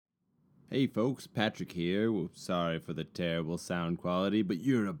Hey folks, Patrick here. Well, sorry for the terrible sound quality, but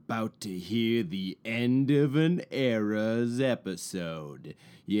you're about to hear the end of an era's episode.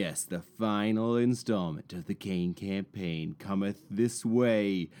 Yes, the final installment of the Kain Campaign cometh this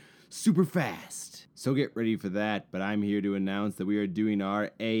way, super fast. So get ready for that, but I'm here to announce that we are doing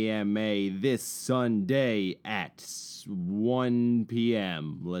our AMA this Sunday at 1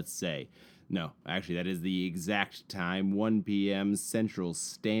 p.m., let's say. No, actually, that is the exact time, 1 p.m. Central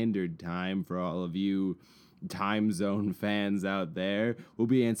Standard Time for all of you time zone fans out there. We'll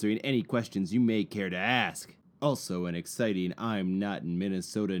be answering any questions you may care to ask. Also, an exciting I'm Not in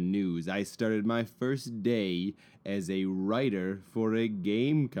Minnesota news. I started my first day as a writer for a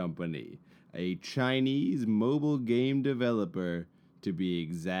game company, a Chinese mobile game developer, to be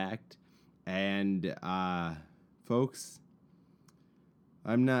exact. And, folks,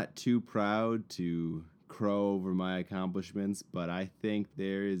 I'm not too proud to crow over my accomplishments, but I think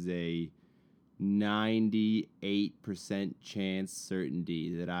there is a 98% chance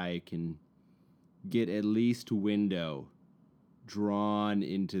certainty that I can get at least window drawn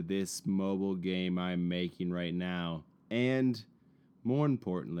into this mobile game I'm making right now. And more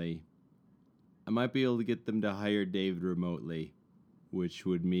importantly, I might be able to get them to hire David remotely, which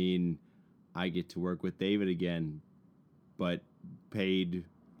would mean I get to work with David again, but paid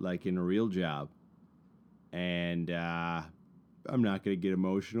like in a real job. And I'm not going to get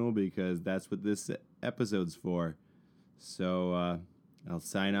emotional because that's what this episode's for. So I'll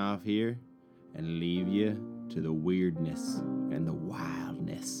sign off here and leave you to the weirdness and the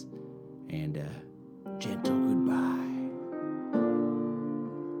wildness and a gentle goodbye.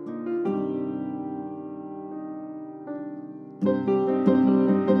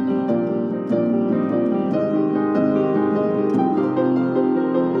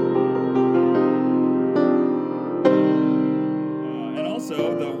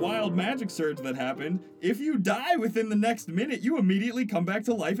 Magic surge that happened. If you die within the next minute, you immediately come back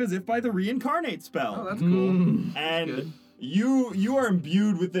to life as if by the reincarnate spell. Oh, that's cool. And you are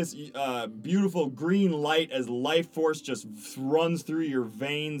imbued with this beautiful green light as life force just runs through your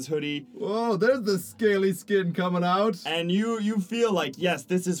veins, Hoodie. Whoa, there's the scaly skin coming out. And you feel like, yes,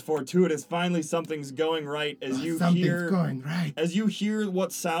 this is fortuitous. Finally, something's going right as as you hear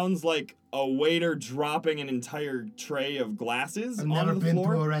what sounds like a waiter dropping an entire tray of glasses on the floor. I've never been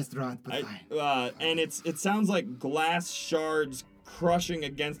to a restaurant, but fine. And it sounds like glass shards crushing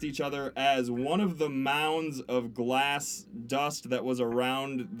against each other as one of the mounds of glass dust that was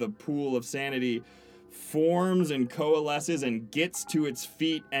around the pool of sanity forms and coalesces and gets to its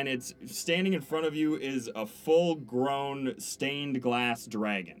feet, and it's standing in front of you is a full-grown stained glass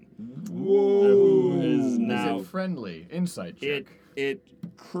dragon. Whoa! Who is now... Is it friendly? Insight check. It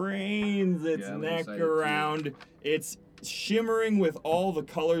cranes its neck around. It's shimmering with all the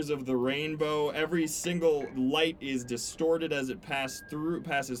colors of the rainbow. Every single light is distorted as it passes through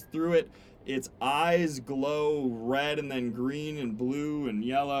it. Its eyes glow red and then green and blue and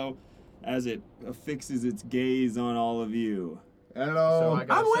yellow as it affixes its gaze on all of you. Hello. So I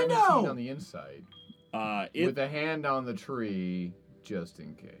got a 17 on the inside. With a hand on the tree, just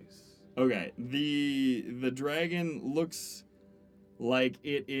in case. Okay. The dragon looks like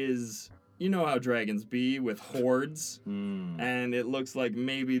it is... You know how dragons be with hordes, and it looks like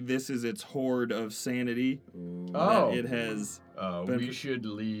maybe this is its horde of sanity. Oh. It has... we should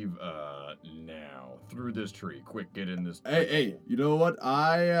leave now. Through this tree. Quick, get in this tree. Hey, you know what?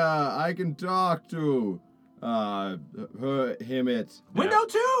 I can talk to him. Window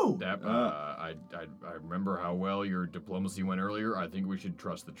 2! I remember how well your diplomacy went earlier. I think we should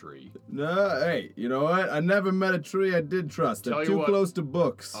trust the tree. No, hey, you know what? I never met a tree I did trust. They're too close to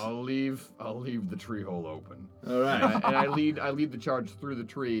books. I'll leave the tree hole open. All right. and I lead the charge through the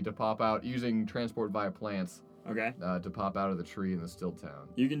tree to pop out using transport via plants. Okay. To pop out of the tree in the still town.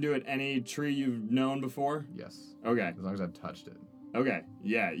 You can do it any tree you've known before? Yes. Okay. As long as I've touched it. Okay,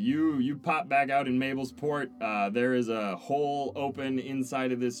 yeah, you pop back out in Mabel's Port. There is a hole open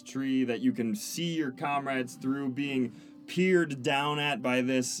inside of this tree that you can see your comrades through, being peered down at by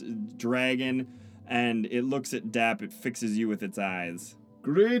this dragon, and it looks at Dap. It fixes you with its eyes.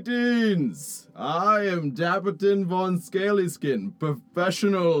 Greetings! I am Dapperton von Scalyskin,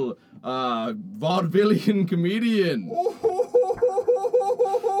 professional vaudevillian comedian.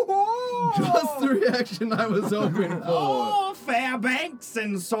 Just the reaction I was hoping for. Oh, Fairbanks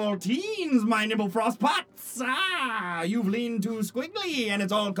and saltines, my nibble frost pots. You've leaned too squiggly, and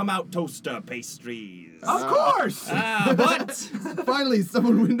it's all come out toaster pastries. Of course! But Finally,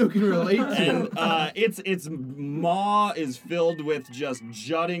 someone Window can relate to. and its maw is filled with just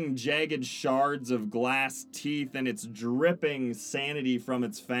jutting, jagged shards of glass teeth, and it's dripping sanity from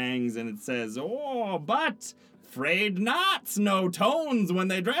its fangs, and it says, "Oh, but fraid knots, no tones when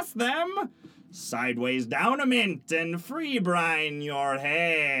they dress them. Sideways down a mint and free brine your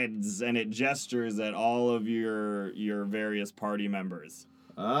heads." And it gestures at all of your various party members.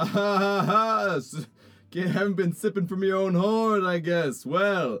 Haven't been sipping from your own horn, I guess.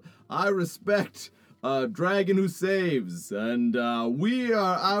 Well, I respect a dragon who saves, and we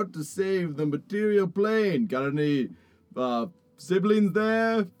are out to save the material plane. Got any siblings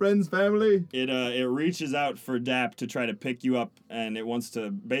there? Friends, family? It reaches out for Dap to try to pick you up, and it wants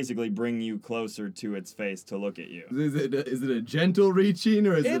to basically bring you closer to its face to look at you. Is it a gentle reaching,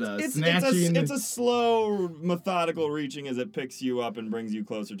 or is it a snatching? It's a slow, methodical reaching as it picks you up and brings you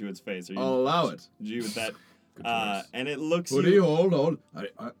closer to its face. I'll allow it. G with that. And it looks Woody, hold on.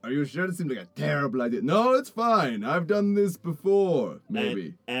 Are you sure? It seems like a terrible idea. No, it's fine. I've done this before.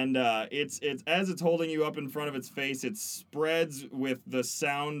 Maybe. And it's as it's holding you up in front of its face, it spreads with the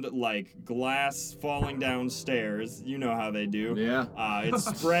sound like glass falling downstairs. You know how they do. Yeah. It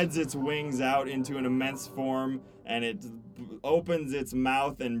spreads its wings out into an immense form, and it opens its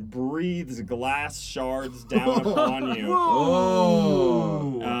mouth and breathes glass shards down upon you.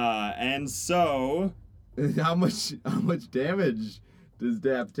 Oh. And so How much damage does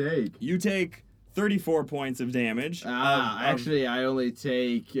Dap take? you take 34 points of damage. Actually, I only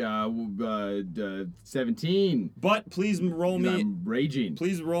take 17. But please roll me. I'm raging.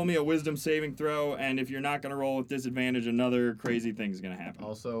 Please roll me a wisdom saving throw, and if you're not gonna roll with disadvantage, another crazy thing's gonna happen.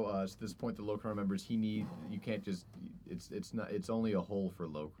 Also, at this point, the Locron members, you can't just, it's only a hole for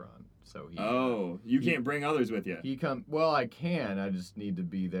Locron. So You can't bring others with you. Well, I can, I just need to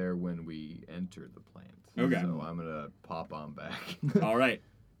be there when we enter the plant. Okay. So I'm gonna pop on back. All right.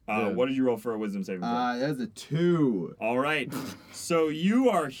 What did you roll for a wisdom saving throw? That's a 2. All right. So you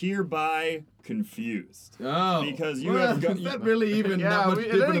are hereby confused. Oh. Because you have is that really even that much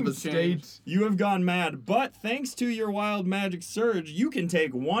different of a state? You have gone mad, but thanks to your wild magic surge, you can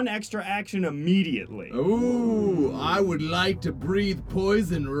take one extra action immediately. Ooh, I would like to breathe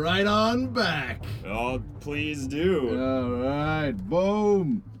poison right on back. Oh, please do. All right,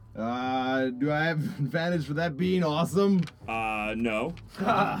 boom. Do I have advantage for that being awesome? No.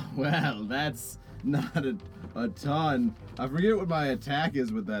 Well, that's not a ton. I forget what my attack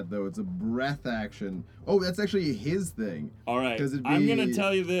is with that, though. It's a breath action. Oh, that's actually his thing. All right. 'Cause it'd I'm be- going to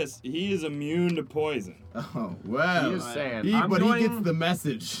tell you this. He is immune to poison. Oh, well. He is saying, He I'm going- gets the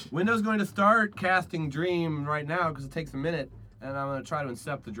message. Window's going to start casting Dream right now because it takes a minute, and I'm going to try to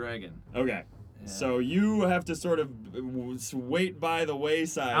incept the dragon. Okay. So you have to sort of wait by the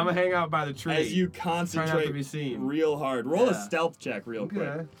wayside. I'm going to hang out by the tree. as you Try not to concentrate be seen. real hard. Roll a Yeah. stealth check real quick.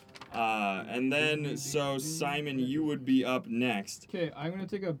 Okay. And then, so Simon, you would be up next. Okay, I'm gonna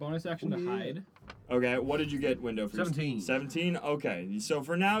take a bonus action to hide. Okay, what did you get, Window? For 17. 17? Okay, so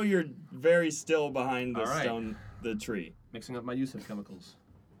for now you're very still behind the All right. the tree. Mixing up my use of chemicals.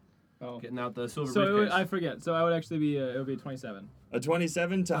 Oh. Getting out the silver So briefcase. I forget. So I would actually be it would be 27. A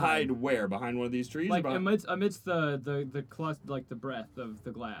 27 to hide where? Behind one of these trees? Like or behind... amidst the cluster, like the breath of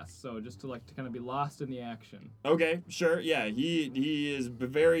the glass. So just to kind of be lost in the action. Okay, sure, yeah. He is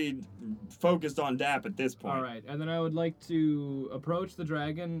very focused on Dap at this point. All right, and then I would like to approach the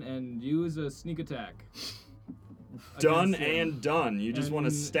dragon and use a sneak attack. Done against him. and done. You just want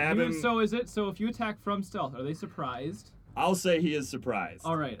to And stab you- him. So if you attack from stealth, are they surprised? I'll say he is surprised.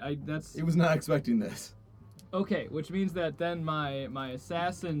 All right, that's He was not expecting this. okay, which means that then my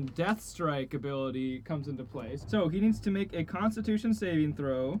assassin death strike ability comes into place. So he needs to make a Constitution saving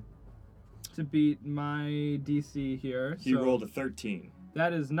throw to beat my DC here. He so rolled a 13.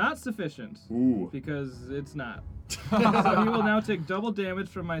 that is not sufficient Ooh. because it's not. So he will now take double damage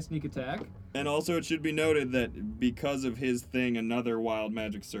from my sneak attack. And also, it should be noted that because of his thing, another wild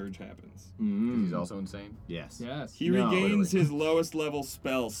magic surge happens. He's also insane. Yes. Yes. He No, regains literally. his lowest level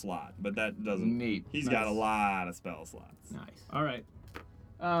spell slot, but that doesn't. Neat. He's got a lot of spell slots. Nice. All right.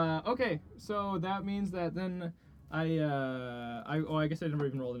 Okay, so that means that then I guess I never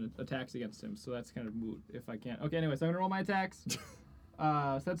even rolled any attacks against him, so that's kind of moot if I can't. Okay, anyway, so I'm gonna roll my attacks.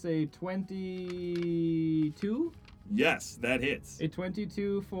 So that's a 22. Yes, that hits. A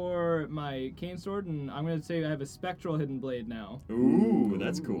 22 for my cane sword, and I'm gonna say I have a spectral hidden blade now, Ooh,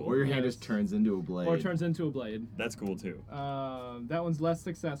 that's cool. Or your hand Yes. just turns into a blade. or turns into a blade. That's cool too. That one's less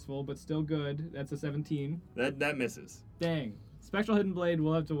successful, but still good. That's a 17. That misses. Dang. Spectral Hidden Blade,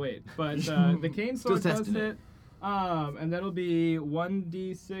 we'll have to wait. But the Kain Sword Just does testing hit. And that'll be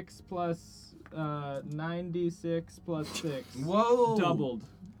 1d6 plus 9d6 plus 6. Whoa! Doubled.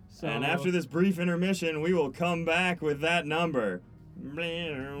 So, And after this brief intermission, we will come back with that number.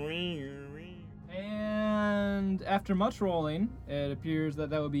 And after much rolling, it appears that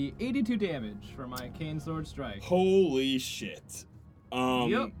would be 82 damage for my Kain Sword strike. Holy shit.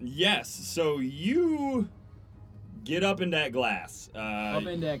 Yep. Yes, so you get up in that glass. Up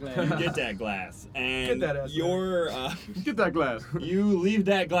in that glass. You get that glass. And Get that ass Get that glass. you leave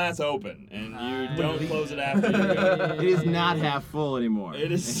that glass open, and you don't close it after you go. It is not half full anymore.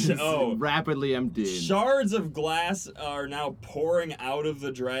 It is It's so- rapidly emptied. Shards of glass are now pouring out of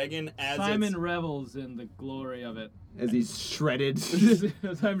the dragon as Simon revels in the glory of it. As he's shredded,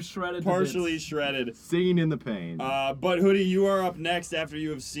 As I'm shredded it's to partially bits. shredded. singing in the pain. But Hoodie, you are up next after you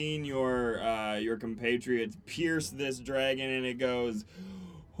have seen your compatriots pierce this dragon, and it goes,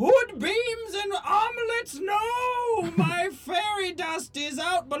 "Hood beams and omelets, no! My fairy dust is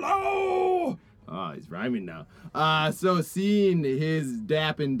out below!" Oh, he's rhyming now. So seeing his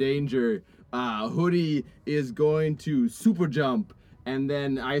dap in danger, Hoodie is going to super jump, and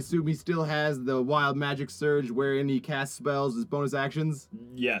then I assume he still has the wild magic surge wherein he casts spells as bonus actions.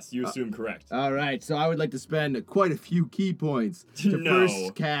 Yes, you assume correct. All right, so I would like to spend quite a few key points to No.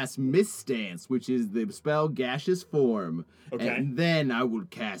 first cast Mist Stance, which is the spell Gaseous Form. Okay. And then I will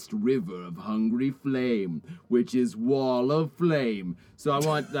cast River of Hungry Flame, which is Wall of Flame. So I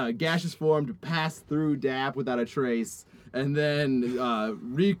want Gaseous Form to pass through Dap without a trace, and then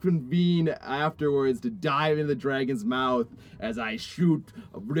reconvene afterwards to dive into the dragon's mouth as I shoot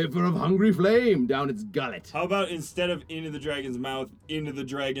a River of Hungry Flame down its gullet. How about instead of into the dragon's mouth, into the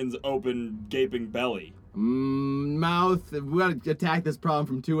dragon's open, gaping belly? Mouth. We gotta attack this problem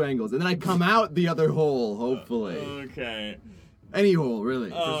from two angles, and then I come out the other hole. Hopefully, Okay. any hole, really.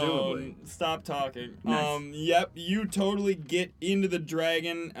 Presumably. Stop talking. Nice. Yep, you totally get into the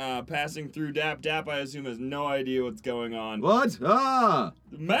dragon, passing through Dap. Dap, I assume, has no idea what's going on. What?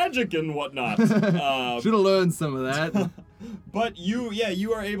 Magic and whatnot. Should have learned some of that. But you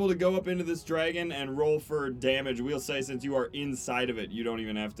are able to go up into this dragon and roll for damage. We'll say since you are inside of it, you don't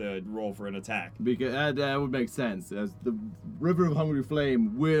even have to roll for an attack. Because that would make sense, as the River of Hungry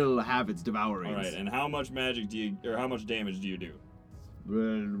Flame will have its devourings. All right, and how much magic how much damage do you do?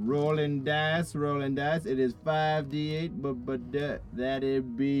 Well, rolling dice. It is 5d8, but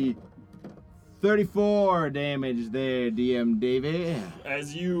that'd be 34 damage there, DM Davey.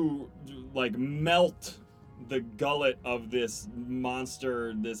 As you melt the gullet of this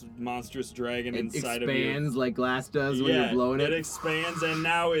monstrous dragon It inside of you. expands like glass does when you're blowing it. It expands and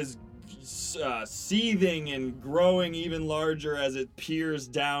now is seething and growing even larger as it peers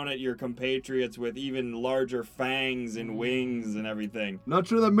down at your compatriots with even larger fangs and wings and everything. Not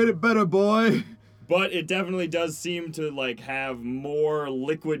sure that made it better, boy. But it definitely does seem to have more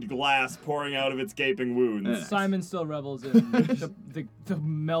liquid glass pouring out of its gaping wounds. Yeah. Simon still revels in the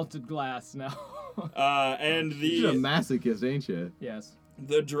melted glass now. And You're a the masochist, ain't you? Yes.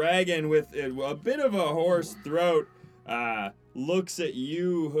 dragon with a bit of a hoarse throat looks at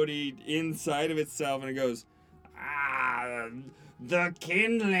you, Hoodie, inside of itself, and it goes, the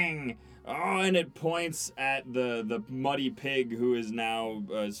kindling. Oh, and it points at the muddy pig who is now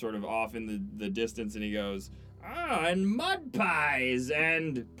sort of off in the distance, and he goes, and mud pies,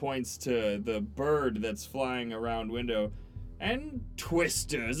 and points to the bird that's flying around window, and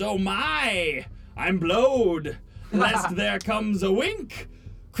twisters. Oh my, I'm blowed, lest there comes a wink.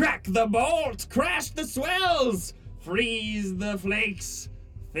 Crack the bolt, crash the swells, freeze the flakes.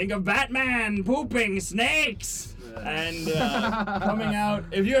 Think of Batman pooping snakes. And coming out,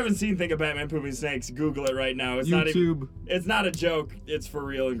 if you haven't seen Think of Batman pooping snakes, Google it right now. It's YouTube. It's not a joke. It's for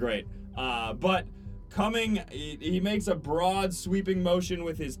real and great. But coming, he makes a broad sweeping motion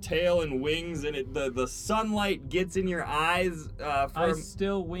with his tail and wings, and the sunlight gets in your eyes. I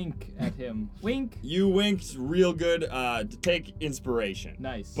still wink at him. Wink. You winked real good to take inspiration.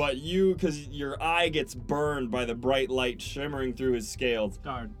 Nice. But because your eye gets burned by the bright light shimmering through his scales.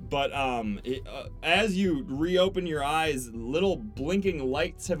 Darn. But as you reopen your eyes, little blinking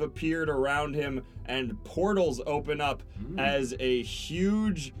lights have appeared around him, and portals open up as a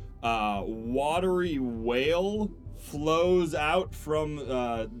huge watery whale flows out from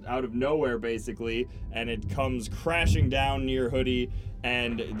out of nowhere, basically, and it comes crashing down near Hoodie,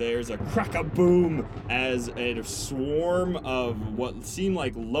 and there's a crack-a-boom as a swarm of what seem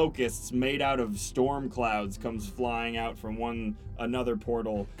like locusts made out of storm clouds comes flying out from another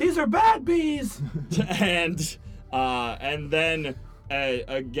portal. These are bad bees! And then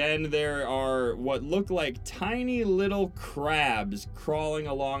Again, there are what look like tiny little crabs crawling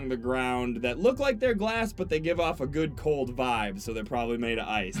along the ground that look like they're glass, but they give off a good cold vibe, so they're probably made of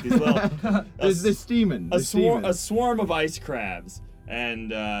ice. These little They're steaming. a swarm of ice crabs,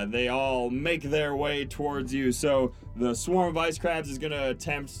 and they all make their way towards you. So the swarm of ice crabs is going to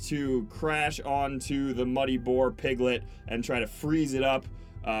attempt to crash onto the muddy boar piglet and try to freeze it up.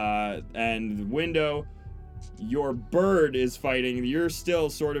 And Window, your bird is fighting. You're still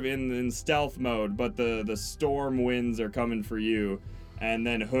sort of in stealth mode, but the storm winds are coming for you. And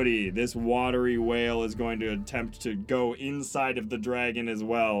then Hoodie, this watery whale, is going to attempt to go inside of the dragon as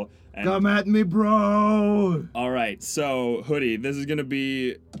well. And Come at me, bro! all right, so Hoodie, this is going to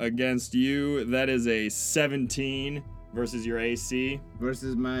be against you. That is a 17 versus your AC.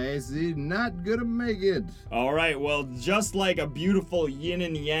 Versus my AC, not gonna make it. All right, well, just like a beautiful yin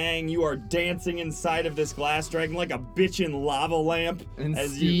and yang, you are dancing inside of this glass dragon like a bitchin' lava lamp. And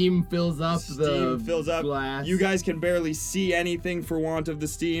as steam fills up steam fills up. glass. You guys can barely see anything for want of the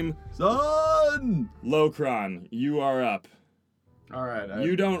steam. Son! Locron, you are up. All right.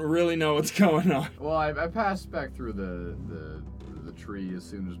 You don't really know what's going on. Well, I passed back through the tree as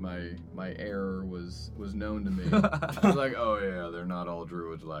soon as my error was known to me. I was like, oh yeah, they're not all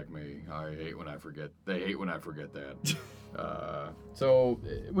druids like me. I hate when I forget. They hate when I forget that. So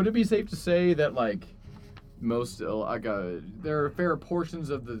would it be safe to say that like most there are fair portions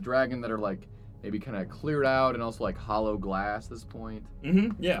of the dragon that are like maybe kind of cleared out and also like hollow glass at this point?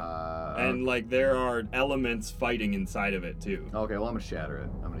 Mm-hmm, yeah. And like there are elements fighting inside of it too. Okay, well I'm gonna shatter it.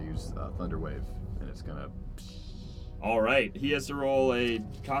 I'm gonna use Thunder Wave, and it's gonna. All right, he has to roll a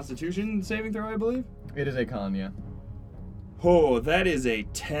Constitution saving throw, I believe. It is a con, yeah. Oh, that is a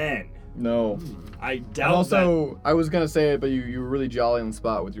 10. No. I And doubt also, I was gonna say it, but you were really jolly on the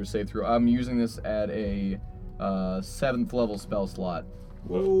spot with your save through. I'm using this at a 7th level spell slot.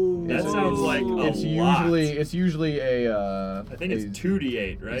 Whoa. That sounds like a It's lot. It's usually a. I think it's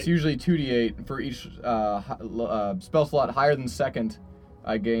 2d8, right? It's usually 2d8 for each spell slot higher than 2nd.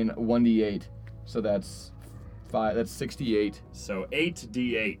 I gain 1d8, so that's 5. That's 68 So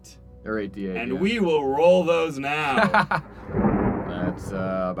 8d8. or 8d8. And yeah. we will roll those now. That's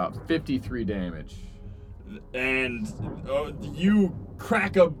about 53 damage. And you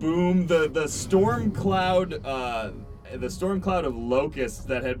crack a boom. The storm cloud of locusts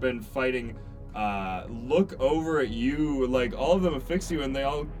that had been fighting look over at you. Like all of them affix you, and they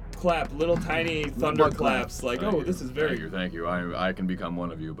all clap little tiny thunder claps. Like, Thank oh, you. this is very. Thank you. I can become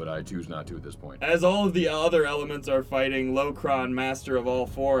one of you, but I choose not to at this point. As all of the other elements are fighting, Locron, master of all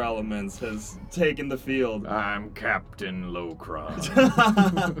 4 elements, has taken the field. I'm Captain Locron.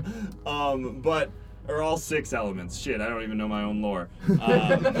 Or all 6 elements. Shit, I don't even know my own lore.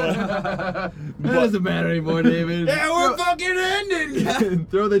 That doesn't matter anymore, David. Yeah, we're fucking ending!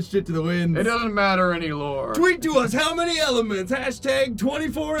 Throw that shit to the wind. It doesn't matter any lore. Tweet to us, how many elements? Hashtag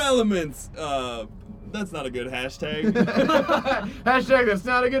 24 elements. That's not a good hashtag. Hashtag that's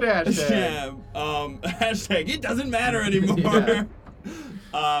not a good hashtag. Yeah, hashtag it doesn't matter anymore.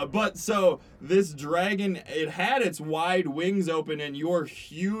 Yeah. But so this dragon, it had its wide wings open, and your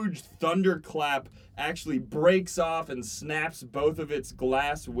huge thunderclap actually breaks off and snaps both of its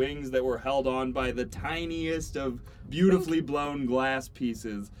glass wings that were held on by the tiniest of beautifully blown glass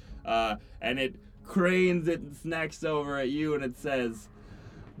pieces. And it cranes its neck over at you, and it says,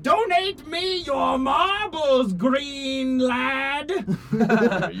 "Donate me your marbles, green lad."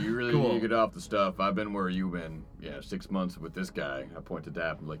 You really need to get off the stuff. I've been where you've been. Yeah, 6 months with this guy. I point to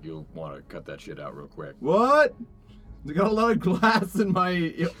Dap. I'm like, you'll want to cut that shit out real quick. What? I got a lot of glass in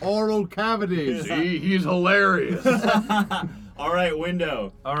my oral cavities. See, he's hilarious. All right,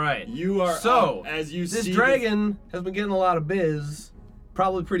 Window. All right. You are so up as you this see dragon has been getting a lot of biz.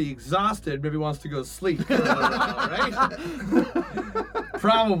 Probably pretty exhausted. Maybe wants to go sleep. Right?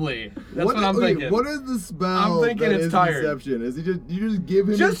 Probably. That's what I'm thinking. What is the spell? I'm thinking that it's is tired. Deception? Is he you just give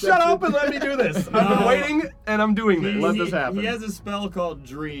him? Just deception? shut up and let me do this. I've been waiting and I'm doing this. Let this happen. He has a spell called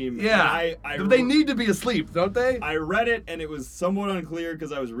Dream. Yeah. and They need to be asleep, don't they? I read it and it was somewhat unclear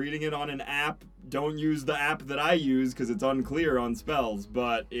because I was reading it on an app. Don't use the app that I use because it's unclear on spells.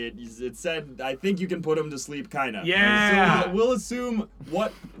 But it said I think you can put him to sleep, kind of. Yeah. So we'll assume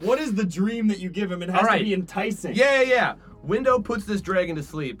what is the dream that you give him? It has All right. to be enticing. Yeah. Window puts this dragon to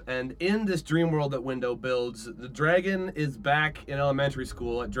sleep, and in this dream world that Window builds, the dragon is back in elementary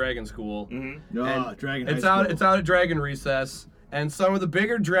school at Dragon School. Mm-hmm. No, Dragon It's High out. School. It's out at Dragon Recess, and some of the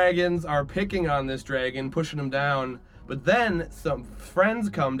bigger dragons are picking on this dragon, pushing him down. But then some friends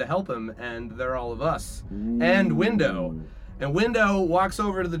come to help him, and they're all of us and Window. And Window walks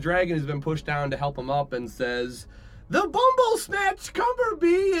over to the dragon who's been pushed down to help him up and says, The Bumble Snatch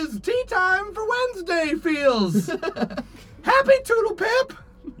Cumberbee is tea time for Wednesday feels. Happy Toodle Pip.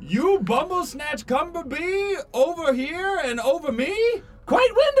 You bumble snatch Cumberbee over here and over me?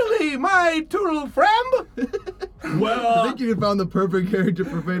 Quite windily, my Toodle Fremb. Well, I think you found the perfect character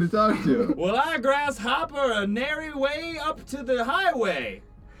for Faye to talk to. well, I grasshopper a nary way up to the highway.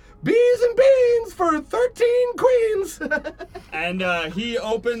 Bees and beans for 13 queens. And he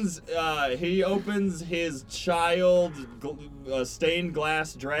opens his child stained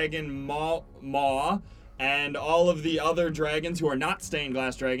glass dragon maw, and all of the other dragons who are not stained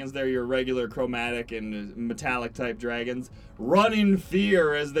glass dragons, they're your regular chromatic and metallic type dragons, run in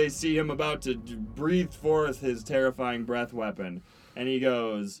fear as they see him about to breathe forth his terrifying breath weapon. And he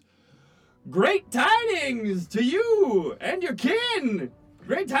goes, "Great tidings to you and your kin!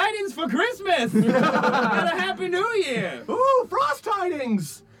 Great tidings for Christmas! And a Happy New Year!" Ooh, frost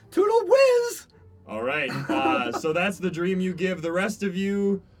tidings. Toodle whiz. All right, so that's the dream you give. The rest of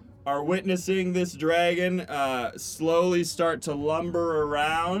you are witnessing this dragon slowly start to lumber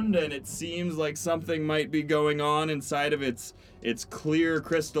around, and it seems like something might be going on inside of its clear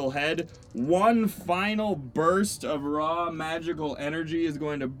crystal head. One final burst of raw magical energy is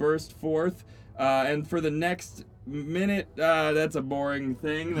going to burst forth, and for the next minute, that's a boring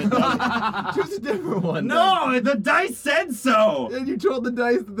thing. Choose a different one. No, the dice said so! And you told the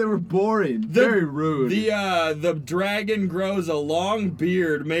dice that they were boring. Very rude. The dragon grows a long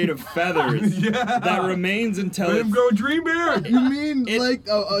beard made of feathers that remains until Let him go dream beard. You mean It- like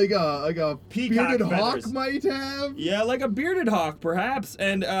a Peacock bearded hawk feathers. might have? Yeah, like a bearded hawk, perhaps.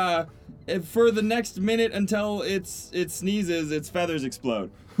 And for the next minute until it sneezes, its feathers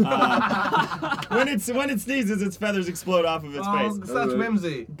explode. When it sneezes, its feathers explode off of its Oh, face. such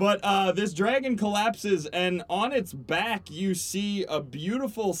whimsy. But this dragon collapses, and on its back you see a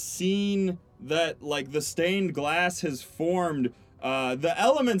beautiful scene that, like, the stained glass has formed. The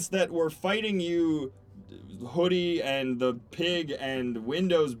elements that were fighting you, Hoodie and the pig and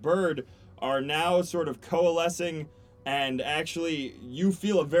Window's bird, are now sort of coalescing, and actually you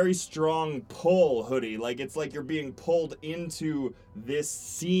feel a very strong pull, Hoodie. Like, it's like you're being pulled into this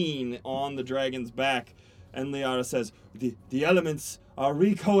scene on the dragon's back. And Liara says, the elements are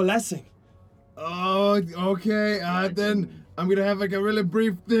recoalescing. Oh, okay. Then I'm gonna have like a really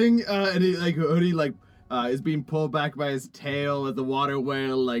brief thing. And Hoodie is being pulled back by his tail as the water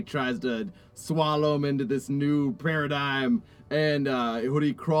whale tries to swallow him into this new paradigm. And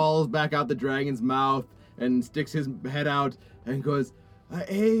Hoodie crawls back out the dragon's mouth and sticks his head out and goes,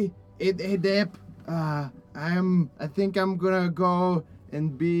 "Hey, Dip. I think I'm gonna go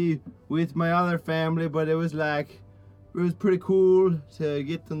and be with my other family, but it was pretty cool to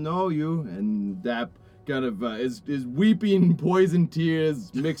get to know you." And Dap kind of is weeping poison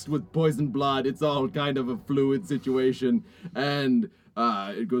tears mixed with poison blood. It's all kind of a fluid situation. And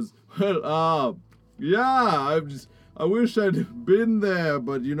it goes, "Well, yeah, I wish I'd been there,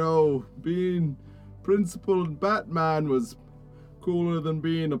 but being Principal and Batman was cooler than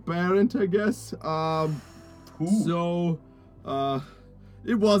being a parent, I guess. So,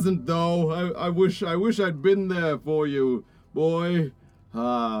 it wasn't though. I wish I'd been there for you, boy.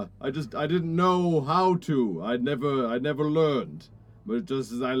 I didn't know how to. I never learned. But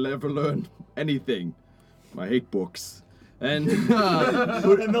just as I never learned anything, I hate books." And And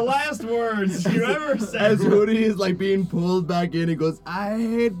the last words you ever said. as Hoodie is being pulled back in, he goes, "I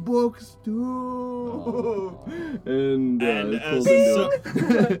hate books too." And pulls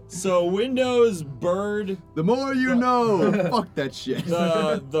into So Window's bird, the more you know. Fuck that shit.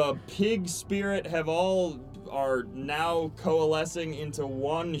 the pig spirit are now coalescing into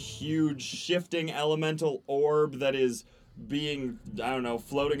one huge shifting elemental orb that is being,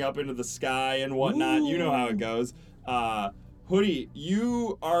 floating up into the sky and whatnot. You know how it goes. Hoodie,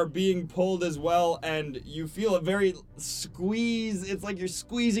 you are being pulled as well, and you feel a very squeeze. It's like you're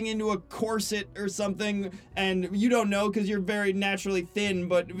squeezing into a corset or something, and you don't know because you're very naturally thin,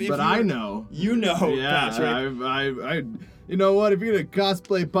 but I know. You know, Yeah, Patrick. I you know what? If you're gonna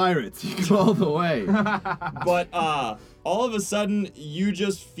cosplay pirates, you go all the way. But all of a sudden, you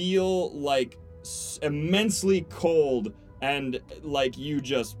just feel immensely cold, and you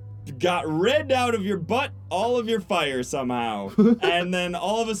just got red out of your butt, all of your fire somehow. And then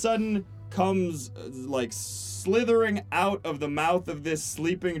all of a sudden comes slithering out of the mouth of this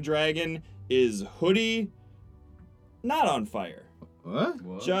sleeping dragon is Hoodie, not on fire.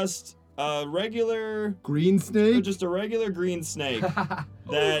 What? Just a regular Green snake? just a regular green snake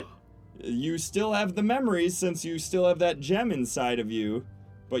that you still have the memories since you still have that gem inside of you.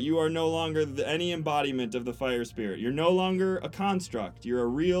 But you are no longer any embodiment of the fire spirit. You're no longer a construct. You're a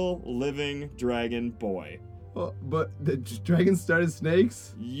real, living dragon boy. Oh, but the dragons started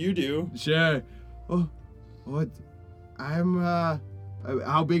snakes? You do. Sure. Oh, what?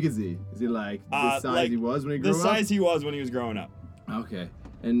 How big is he? Is he like the size like he was when he grew The up? size he was when he was growing up. Okay.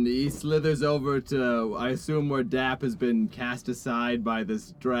 And he slithers over to, I assume, where Dap has been cast aside by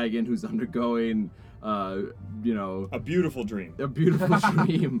this dragon who's undergoing, A beautiful dream. a beautiful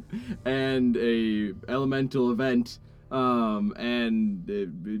dream and a elemental event. And it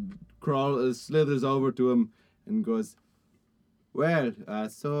slithers over to him and goes, well,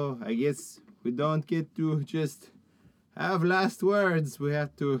 so I guess we don't get to just have last words. We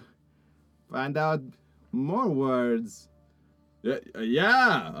have to find out more words.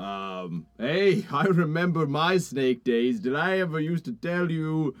 Yeah. Hey, I remember my snake days. Did I ever used to tell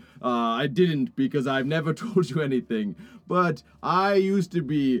you? I didn't because I've never told you anything. But I used to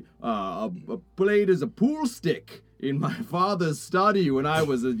be played as a pool stick in my father's study when I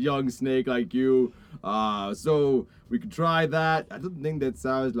was a young snake like you. So we could try that. I don't think that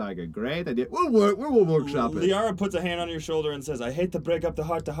sounds like a great idea. We'll workshop it. Liara puts a hand on your shoulder and says, I hate to break up the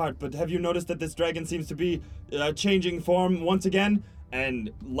heart-to-heart, but have you noticed that this dragon seems to be changing form once again?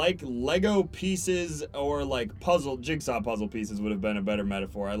 And like Lego pieces or like jigsaw puzzle pieces would have been a better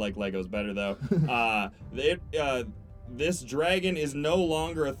metaphor. I like Legos better, though. This dragon is no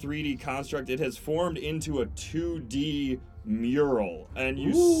longer a 3D construct. It has formed into a 2D mural, and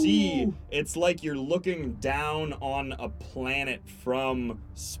you see it's like you're looking down on a planet from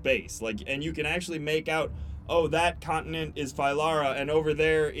space, and you can actually make out, oh, that continent is Phylara, and over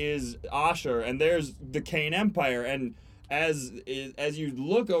there is Ashur, and there's the Kain Empire. And as you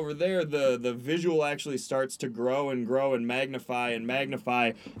look over there, the visual actually starts to grow and magnify,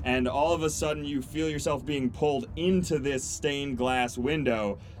 and all of a sudden you feel yourself being pulled into this stained glass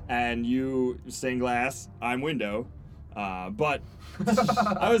window, and stained glass, I'm window. But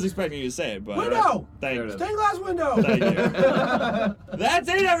I was expecting you to say it, but Window! Thank you. Stained glass window! Thank you. That's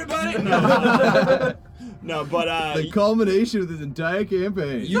it, everybody! No, but the culmination of this entire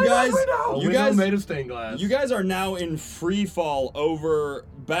campaign. you guys made of stained glass. You guys are now in free fall over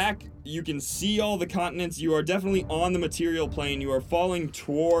back. You can see all the continents. You are definitely on the material plane. You are falling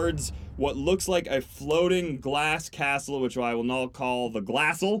towards what looks like a floating glass castle, which I will now call the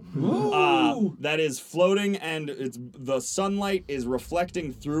Glassel. That is floating, and the sunlight is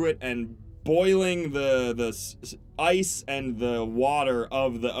reflecting through it and boiling the ice and the water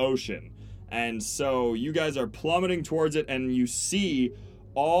of the ocean. And so you guys are plummeting towards it, and you see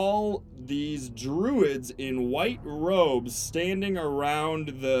all these druids in white robes standing around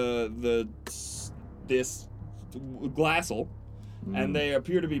this glassel, and they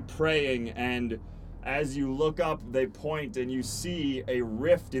appear to be praying. And as you look up, they point, and you see a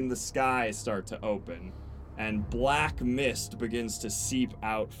rift in the sky start to open, and black mist begins to seep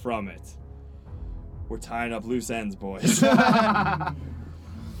out from it. We're tying up loose ends, boys.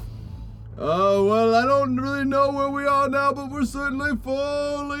 Oh, well, I don't really know where we are now, but we're certainly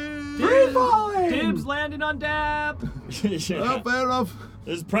falling. Free falling! Dibs landing on Dap! Yeah. Oh, fair enough.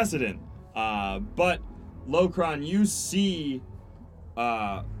 There's precedent. But Lokron, you see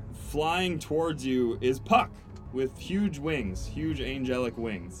flying towards you is Puck with huge wings, huge angelic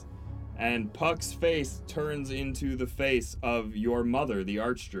wings. And Puck's face turns into the face of your mother, the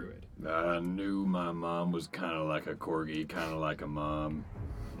Archdruid. I knew my mom was kind of like a corgi, kind of like a mom.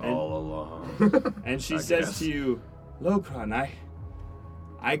 All along. And she says to you, Lokron,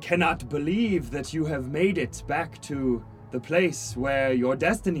 I cannot believe that you have made it back to the place where your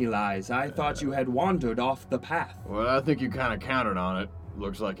destiny lies. I thought you had wandered off the path. Well, I think you kind of counted on it.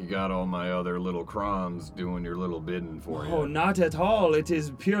 Looks like you got all my other little crons doing your little bidding for you. Oh, not at all. It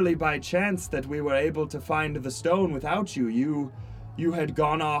is purely by chance that we were able to find the stone without you. You had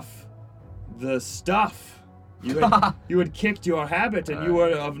gone off the stuff. You had kicked your habit, and you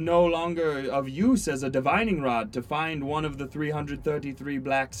were no longer of use as a divining rod to find one of the 333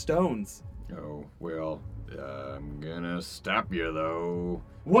 black stones. Oh, well, I'm gonna stop you, though.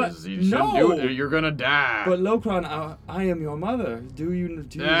 What? 'Cause you shouldn't No! do it. You're gonna die. But Lokron, I am your mother. Do you want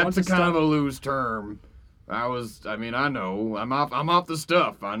That's to a kind stop? of a loose term. I know. I'm off the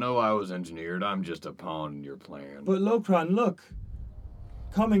stuff. I know I was engineered. I'm just a pawn in your plan. But Lokron, look.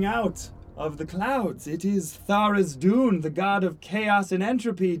 Coming out of the clouds, it is Tharizdun, the god of chaos and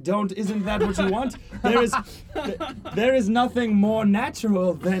entropy. Isn't that what you want? There is nothing more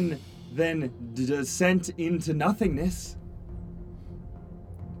natural than descent into nothingness.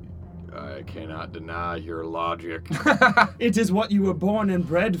 I cannot deny your logic. It is what you were born and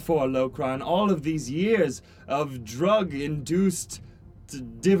bred for, Lokron. All of these years of drug-induced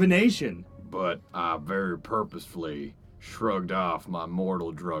divination. But I very purposefully shrugged off my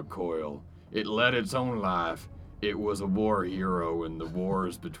mortal drug coil It led its own life. It was a war hero in the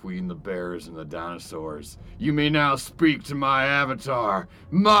wars between the bears and the dinosaurs. You may now speak to my avatar,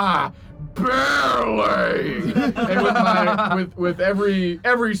 my bear leg. And with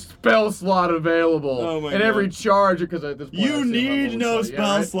every spell slot available and every charge, because at this point You need no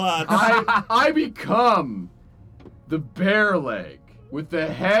spell slots. I become the bear leg with the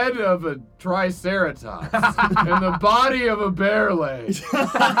head of a triceratops and the body of a bear leg.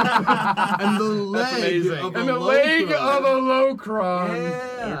 And the leg of And a the leg locron. of a locron.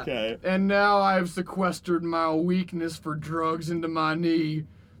 Yeah. Okay. And now I've sequestered my weakness for drugs into my knee,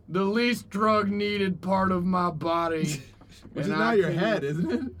 the least drug-needed part of my body. Which is And now I your can- head,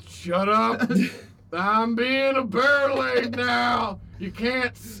 isn't it? Shut up. I'm being a bear leg now. You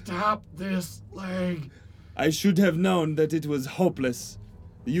can't stop this leg. I should have known that it was hopeless.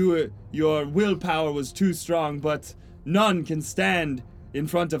 Your willpower was too strong, but none can stand in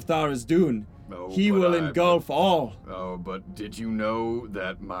front of Thara's Dune. No, He but will engulf all. Oh, but did you know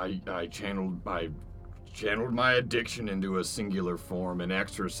that I channeled my addiction into a singular form and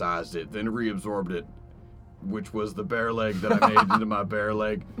exercised it, then reabsorbed it, which was the bear leg that I made into my bear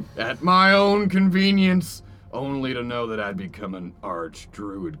leg at my own convenience, only to know that I'd become an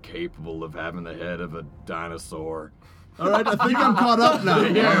arch-druid capable of having the head of a dinosaur. All right, I think I'm caught up now. All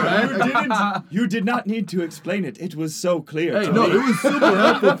right? You did not need to explain it. It was so clear. Hey, to no, me. it was super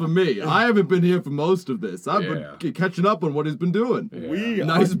helpful for me. I haven't been here for most of this. I've Yeah. been catching up on what he's been doing. We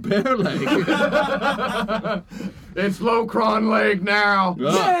Nice bear leg. It's Locron leg now.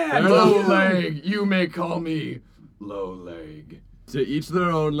 Yeah, Low leg. You may call me Low leg. To each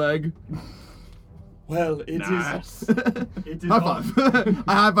their own leg. Well, it Nice. is. It is High all- five.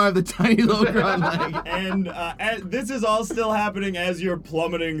 I high five the tiny little ground leg. And this is all still happening as you're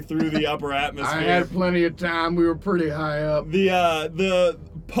plummeting through the upper atmosphere. I had plenty of time. We were pretty high up. The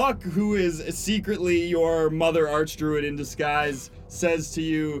Puck, who is secretly your mother archdruid in disguise, says to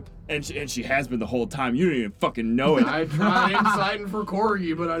you, and she has been the whole time. You don't even fucking know it. I tried inciting for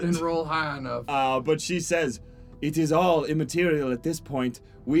Corgi, but I didn't roll high enough. But she says, it is all immaterial at this point.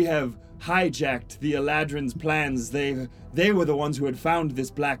 We have hijacked the Eladrin's plans. They were the ones who had found this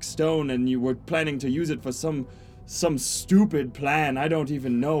black stone, and you were planning to use it for some stupid plan. I don't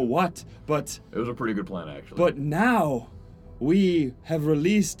even know what, but It was a pretty good plan, actually. But now, we have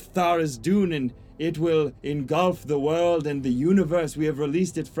released Thara's Dune, and it will engulf the world and the universe. We have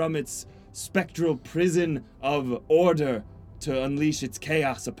released it from its spectral prison of order to unleash its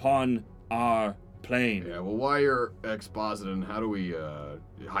chaos upon our plane. Yeah, well, while you're expositing, how do we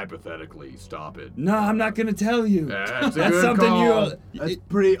hypothetically stop it? No, I'm not gonna tell you. That's a That's good something call. That's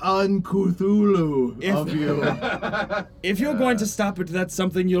pretty un-Cthulhu If- of you. If you're going to stop it, that's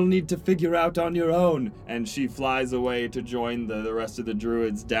something you'll need to figure out on your own. And she flies away to join the rest of the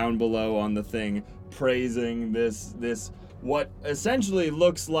druids down below on the thing, praising this what essentially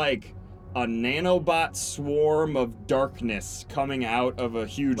looks like a nanobot swarm of darkness coming out of a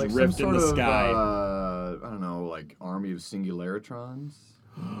huge Like rift some in the sort of, sky. I don't know, like army of singularitrons?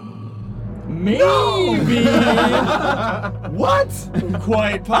 Maybe. What?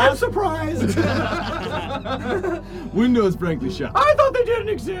 Quite I'm possible. surprised. Windows frankly shut. I thought they didn't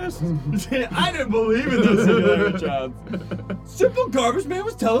exist! I didn't believe in those singularitrons. Simple Garbage Man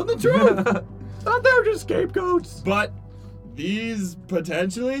was telling the truth. Thought they were just scapegoats! But these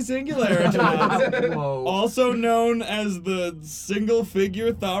potentially singularitrons, Whoa. also known as the single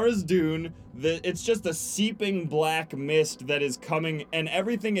figure Thara's Dune, it's just a seeping black mist that is coming, and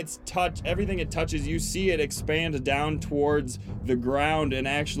everything it touches, you see it expand down towards the ground and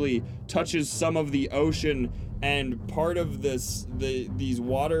actually touches some of the ocean. And part of these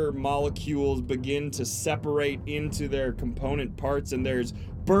water molecules begin to separate into their component parts, and there's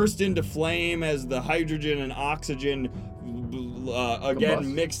burst into flame as the hydrogen and oxygen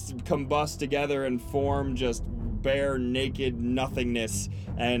again combust together and form just bare naked nothingness.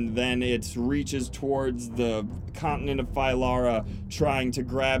 And then it reaches towards the continent of Phylara, trying to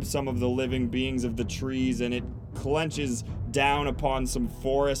grab some of the living beings of the trees, and it clenches down upon some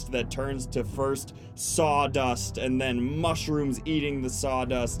forest that turns to first sawdust and then mushrooms eating the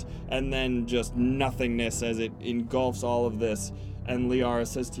sawdust, and then just nothingness as it engulfs all of this. And Liara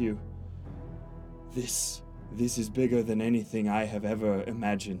says to you, This is bigger than anything I have ever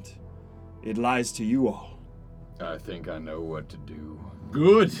imagined. It lies to you all. I think I know what to do.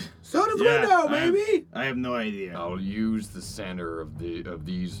 Good. So does Yeah, Window, baby! I have no idea. I'll use the center of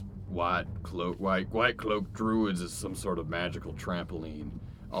these white cloaked druids as some sort of magical trampoline.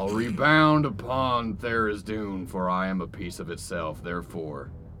 I'll rebound upon Thera's Dune, for I am a piece of itself.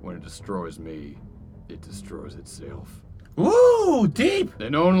 Therefore, when it destroys me, it destroys itself. Ooh, deep!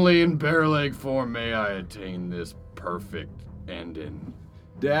 And only in bear leg form may I attain this perfect ending.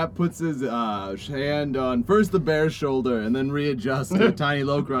 Dap puts his hand on first the bear's shoulder and then readjusts the tiny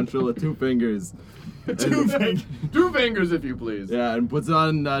Locron shoulder, 2 fingers. Two fingers. 2 fingers, if you please. Yeah, and puts it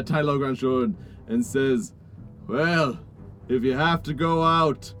on tiny Locron shoulder and says, "Well, if you have to go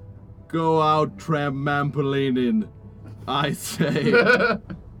out trampolining, I say."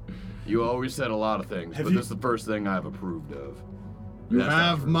 You always said a lot of things, but this is the first thing I've approved of. You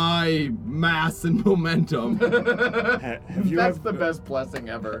have my mass and momentum. Have you That's the best blessing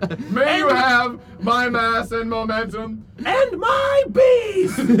ever. May you have my mass and momentum. And my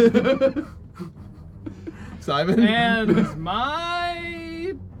bees! Simon? And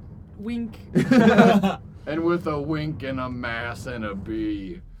my wink. And with a wink and a mass and a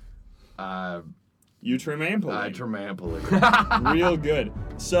bee, You trampoline. I trampoline. Real good.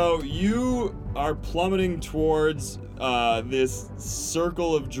 So you are plummeting towards this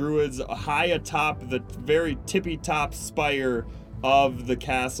circle of druids high atop the very tippy top spire of the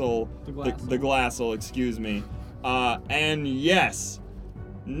castle. The glassel, excuse me. And yes,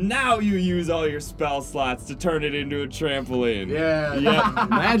 now you use all your spell slots to turn it into a trampoline. Yeah. Yeah.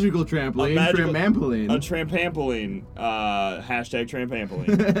 Magical trampoline, trampoline. A trampoline. Hashtag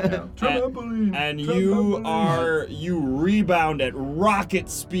trampoline. Trampoline. And you rebound at rocket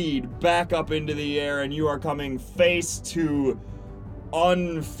speed back up into the air, and you are coming face to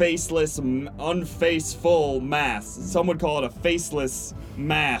unfaceful mass. Some would call it a faceless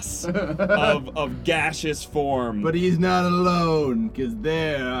mass of gaseous form. But he's not alone, because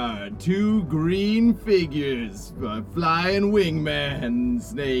there are 2 green figures, flying wingman,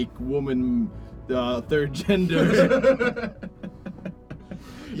 snake, woman, third gender.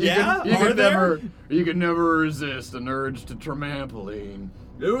 Yeah, You can never resist an urge to trampoline.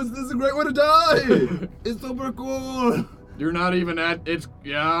 This is a great way to die! It's super cool! You're not even at it's.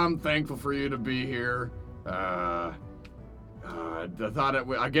 Yeah, I'm thankful for you to be here. I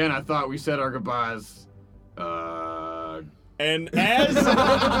thought we said our goodbyes. And as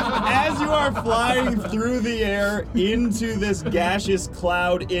you are flying through the air into this gaseous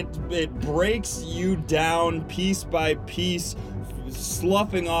cloud, it breaks you down piece by piece,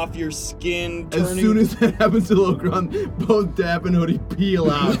 sloughing off your skin. As soon as that happens to Locron, both Dap and Hoodie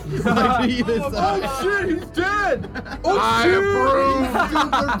peel out. Like to either side. Oh shit, he's dead! I approve.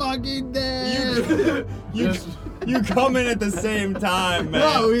 Super fucking dead! you come in at the same time, man.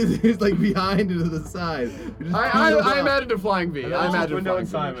 No, he's like behind and to the side. I imagined a flying V. I imagined Window and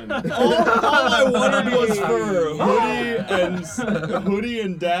flying V. Simon. All I wanted was for Hoodie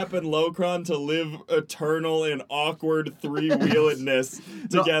and Dap and Locron to live eternal in awkward three-wheeledness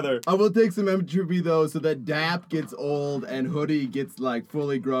together. I will take some entropy though, so that Dap gets old and Hoodie gets like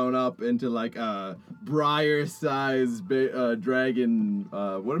fully grown up into like a briar-sized dragon.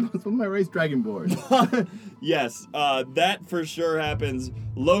 What's my race? Dragonborn. Yes, that for sure happens.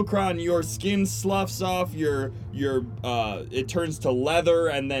 Locron, your skin sloughs off, it turns to leather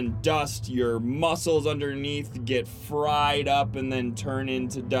and then dust. Your muscles underneath get fried up and then turn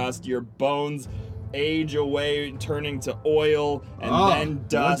into dust. Your bones age away, turning to oil and then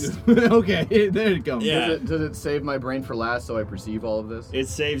dust. Okay, there it comes. Yeah. Does it save my brain for last so I perceive all of this? It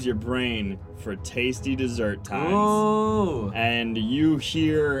saves your brain for tasty dessert times. Oh. And you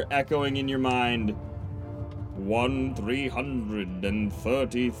hear echoing in your mind,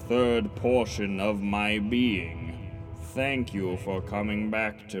 1/333rd portion of my being. Thank you for coming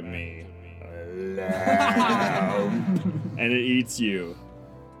back to me. And it eats you.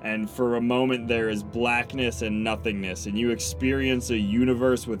 And for a moment there is blackness and nothingness, and you experience a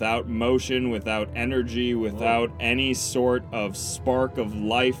universe without motion, without energy, without any sort of spark of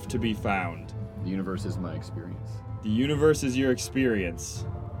life to be found. The universe is my experience. The universe is your experience,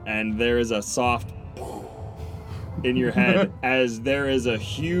 and there is a soft in your head as there is a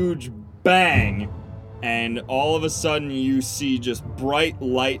huge bang, and all of a sudden you see just bright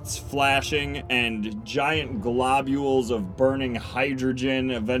lights flashing and giant globules of burning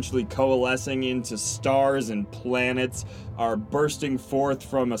hydrogen eventually coalescing into stars and planets are bursting forth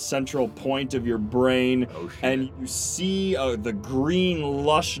from a central point of your brain. Oh, shit. And you see the green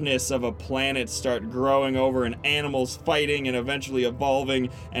lushness of a planet start growing over, and animals fighting and eventually evolving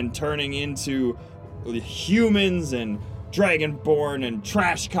and turning into humans and dragonborn and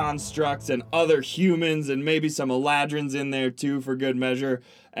trash constructs and other humans and maybe some Eladrins in there too for good measure.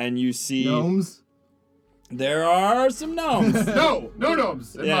 And you see Gnomes? there are some gnomes. No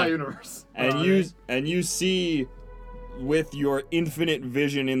gnomes in my universe. And you see with your infinite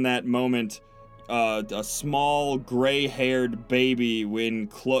vision in that moment, a small gray-haired baby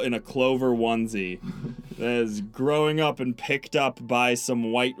in a clover onesie that is growing up and picked up by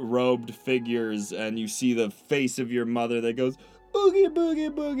some white-robed figures, and you see the face of your mother that goes, "Oogie boogie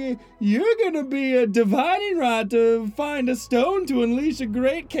boogie, you're gonna be a divining rod to find a stone to unleash a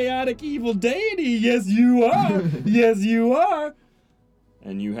great chaotic evil deity. Yes, you are. Yes, you are."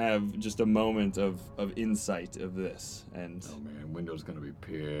 And you have just a moment of insight of this, and Oh man, Window's gonna be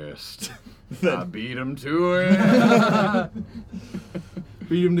pissed. I beat him to it.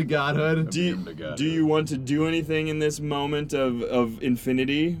 Beat him to godhood. do you want to do anything in this moment of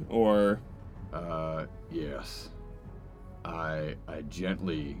infinity, or? Yes. I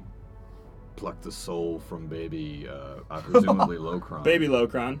gently pluck the soul from baby, presumably Locron. Baby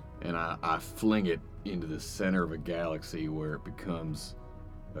Locron. And I fling it into the center of a galaxy where it becomes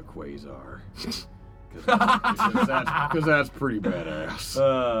a quasar. Because that's pretty badass.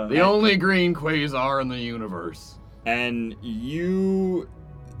 The only green quasar in the universe. And you,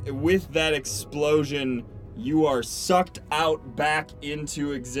 with that explosion, you are sucked out back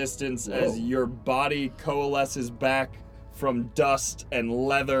into existence as your body coalesces back from dust and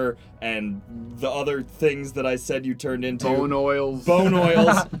leather and the other things that I said you turned into. Bone oils.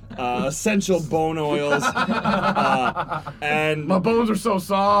 Essential bone oils. And my bones are so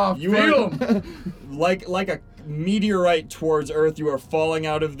soft. You Feel them. like a meteorite towards Earth, you are falling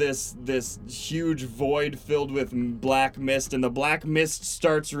out of this huge void filled with black mist, and the black mist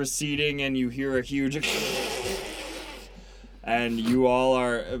starts receding, and you hear a huge and you all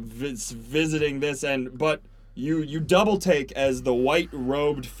are visiting this, but you double take as the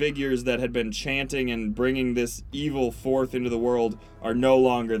white-robed figures that had been chanting and bringing this evil forth into the world are no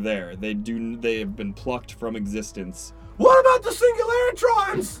longer there. They have been plucked from existence. What about the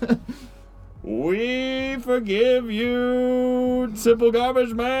Singularitrons? We forgive you, Simple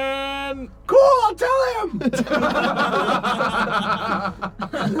Garbage Man. Cool, I'll tell him.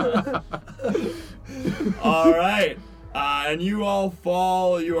 All right. And you all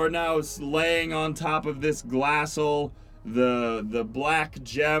fall. You are now laying on top of this glassel. The black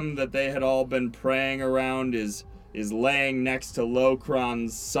gem that they had all been praying around is laying next to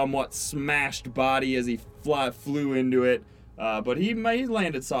Locron's somewhat smashed body as he flew into it. But he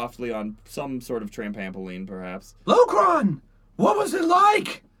landed softly on some sort of trampoline, perhaps. Locron, what was it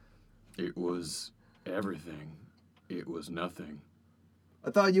like? It was everything. It was nothing. I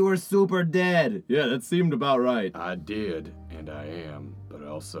thought you were super dead. Yeah, that seemed about right. I did, and I am, but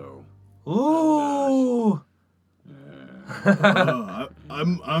also... Ooh.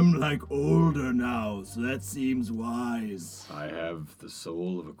 I'm like older now, so that seems wise. I have the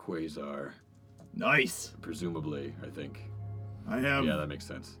soul of a quasar. Nice. Presumably, I think. I have Yeah, that makes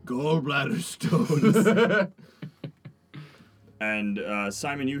sense. gallbladder stones. And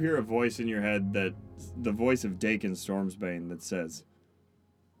Simon, you hear a voice in your head the voice of Dakin Stormsbane that says,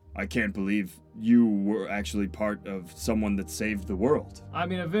 "I can't believe you were actually part of someone that saved the world." I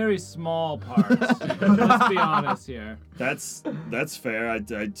mean, a very small part. Let's be honest here. That's fair. I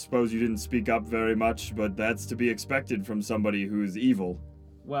suppose you didn't speak up very much, but that's to be expected from somebody who's evil.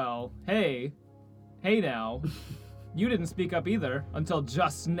 Well, hey now. You didn't speak up either until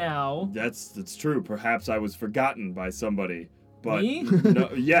just now. That's true. Perhaps I was forgotten by somebody. But Me? No,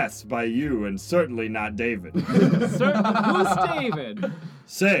 yes, by you, and certainly not David. Who's David?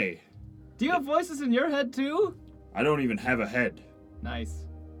 Say, Do you have voices in your head too? I don't even have a head. Nice.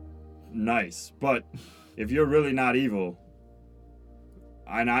 Nice, but if you're really not evil,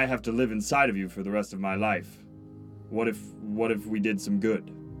 and I have to live inside of you for the rest of my life, what if we did some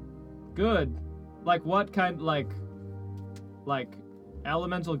good? Good. Like what kind? Like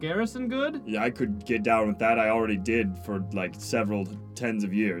elemental garrison good? Yeah, I could get down with that. I already did for like several tens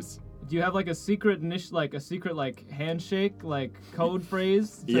of years. Do you have like a secret handshake, like code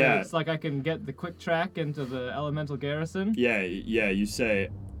phrase? Yeah. It's like I can get the quick track into the elemental garrison? Yeah, you say,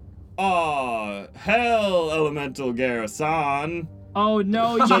 "Aw, hell, elemental garrison." Oh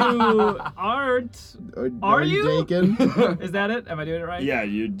no, you aren't. Are you? Dakin? Is that it? Am I doing it right? Yeah,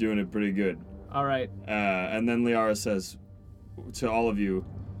 you're doing it pretty good. All right. And then Liara says to all of you,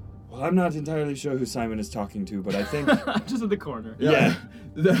 "Well, I'm not entirely sure who Simon is talking to, but I think..." Just in the corner. Yeah.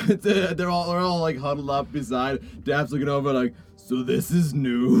 They're all like huddled up beside. Daph's looking over like, so this is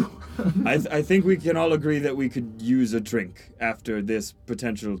new. I think we can all agree that we could use a drink after this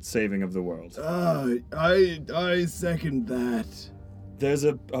potential saving of the world. I second that. There's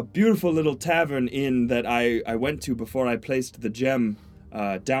a beautiful little tavern inn that I went to before I placed the gem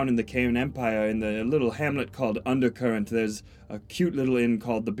down in the Kain Empire in the little hamlet called Undercurrent. There's a cute little inn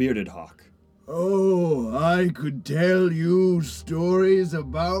called the Bearded Hawk. Oh, I could tell you stories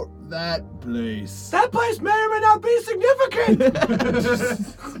about that place. That place may or may not be significant.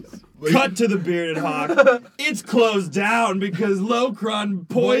 Cut to the bearded hawk. It's closed down because Locron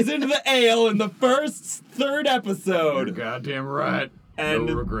poisoned the ale in the third episode. Goddamn right. And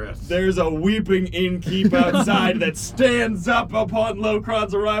no regrets. There's a weeping innkeep outside that stands up upon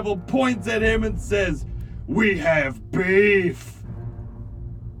Locron's arrival, points at him, and says, "We have beef."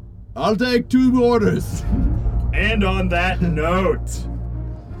 I'll take 2 orders. And on that note,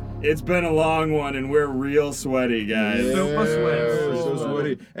 it's been a long one, and we're real sweaty, guys. Super sweat. So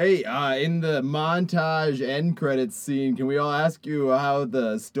sweaty. Hey, in the montage end credits scene, can we all ask you how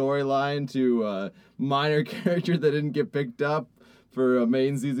the storyline to minor character that didn't get picked up for a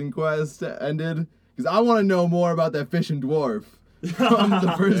main season quest ended? Because I want to know more about that fishing dwarf from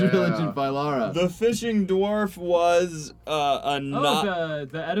the first village in Phylara. The fishing dwarf was the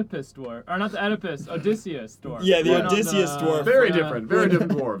Oedipus dwarf. Or not the Oedipus, Odysseus dwarf. Yeah, the One on Odysseus dwarf. Very different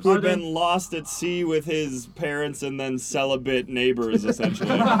dwarves. Who had been lost at sea with his parents and then celibate neighbors,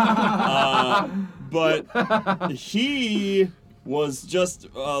 essentially. But he was just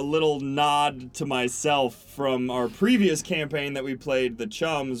a little nod to myself from our previous campaign that we played, The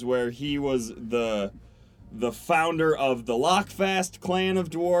Chums, where he was the founder of the Lockfast clan of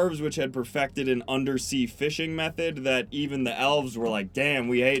dwarves, which had perfected an undersea fishing method that even the elves were like, damn,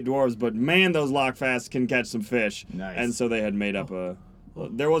 we hate dwarves, but man, those Lockfasts can catch some fish. Nice. And so they had made up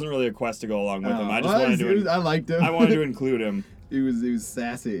there wasn't really a quest to go along with him. I just I liked him. I wanted to include him. He was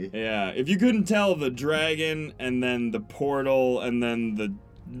sassy. Yeah, if you couldn't tell, the dragon and then the portal and then the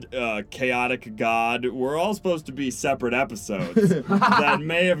chaotic god were all supposed to be separate episodes that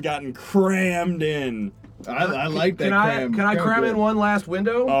may have gotten crammed in. I like that cram. Can I cram in one last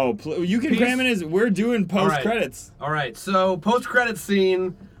window? Oh, you can cram in as we're doing post credits. All right. So post credit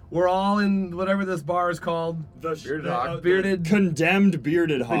scene, we're all in whatever this bar is called. The Bearded. Condemned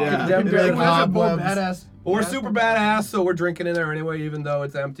bearded hawk. Yeah. Condemned Like bearded hawk. cobwebs. Badass. We're super badass, so we're drinking in there anyway, even though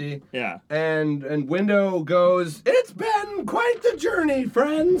it's empty. Yeah. And Window goes, "It's been quite the journey,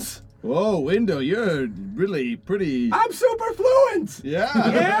 friends. Whoa, Window, you're really pretty. I'm super fluent. Yeah.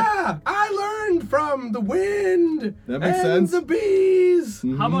 Yeah, I learned from the wind That makes and sense. the bees.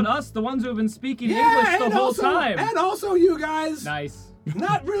 How about us, the ones who have been speaking Yeah, English the and whole also, time? And also you guys. Nice.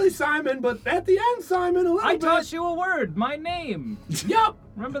 Not really Simon, but at the end, Simon, a little I bit. taught you a word, my name. Yup.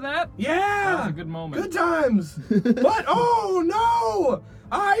 Remember that? Yeah. That was a good moment. Good times. But oh no!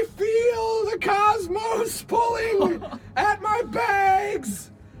 I feel the cosmos pulling at my bags.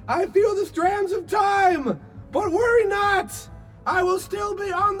 I feel the strands of time. But worry not. I will still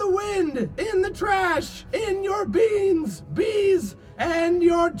be on the wind, in the trash, in your beans, bees, and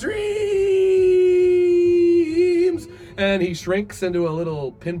your dreams. And he shrinks into a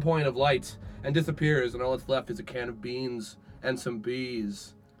little pinpoint of light and disappears, and all that's left is a can of beans and some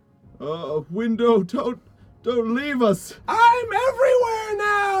bees. Window, don't leave us. I'm everywhere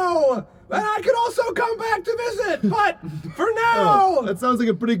now! And I could also come back to visit, but for now... Oh, that sounds like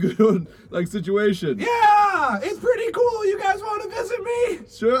a pretty good situation. Yeah! It's pretty cool. You guys want to visit me?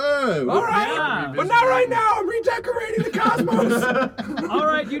 Sure. All right. Yeah. But not right now. I'm redecorating the cosmos. All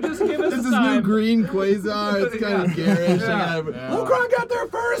right, you just give us This a is new time. green quasar. It's kind of garish. Locron got there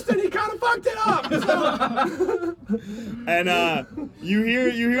first, and he kind of fucked it up. So. And you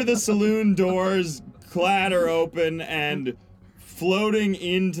hear the saloon doors clatter open, and floating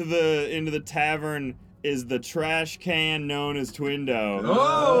into the tavern is the trash can known as Twindo.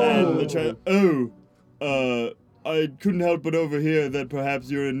 Oh! And I couldn't help but overhear that perhaps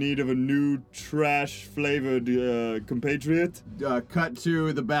you're in need of a new trash-flavored compatriot. Cut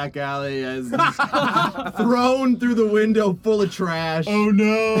to the back alley as he's thrown through the window full of trash. Oh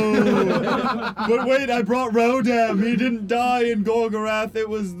no! But wait, I brought Rodam. He didn't die in Gorgorath. It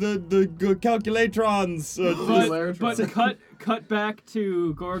was the calculatrons. But cut back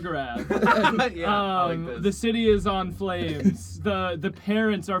to Gorgorath. I like this. The city is on flames. The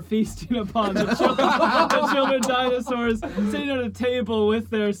parents are feasting upon the children dinosaurs, sitting at a table with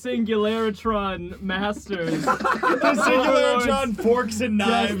their Singularitron masters. The Singularitron forks and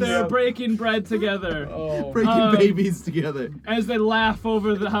knives. Yes, they're breaking bread together. Breaking babies together. As they laugh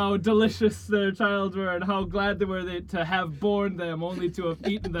over how delicious their child were and how glad they were to have born them, only to have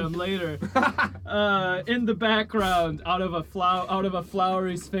eaten them later. In the background, out of a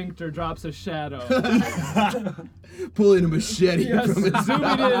flowery sphincter drops a shadow. Pulling a machete Yes, from his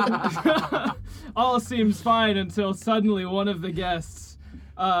zooming in. All seems fine until suddenly one of the guests,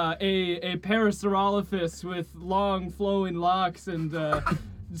 a Parasaurolophus with long flowing locks and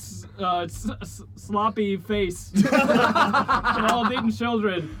sloppy face and all the eaten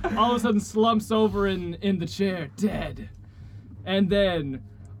children all of a sudden slumps over in the chair, dead. And then,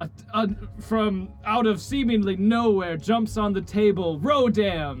 from out of seemingly nowhere, jumps on the table,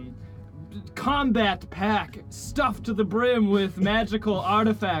 Rodam, combat pack stuffed to the brim with magical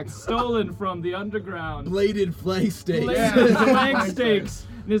artifacts stolen from the underground. Bladed flank steaks. Bladed flank steaks.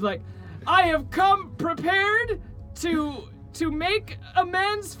 And he's like, I have come prepared to make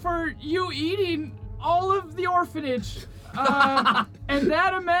amends for you eating all of the orphanage. And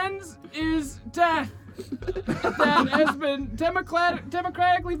that amends is death. That has been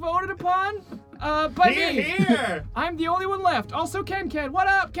democratically voted upon by me. Here. I'm the only one left. Also, Ken. What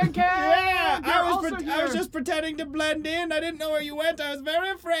up, Ken? Yeah, You're also I here. was just pretending to blend in. I didn't know where you went. I was very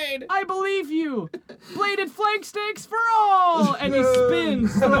afraid. I believe you. Bladed flank steaks for all. And he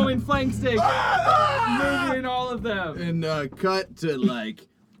spins, throwing flank steaks, moving all of them. And cut to like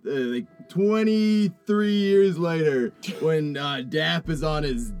 23 years later when Dap is on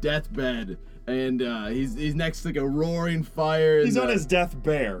his deathbed. And he's next to like a roaring fire. He's on his death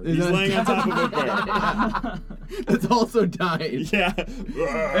bear. He's on laying his on top of a bear. That's also dying. Yeah.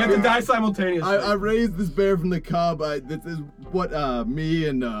 And to die simultaneously. I raised this bear from the cub. This is what me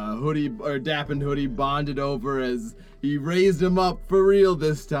and Hoodie, or Dap and Hoodie bonded over as he raised him up for real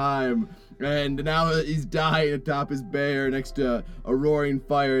this time. And now he's dying atop his bear next to a roaring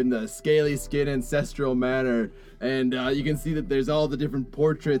fire in the scaly skin ancestral manner. And you can see that there's all the different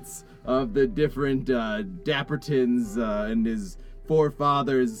portraits of the different Dappertons and his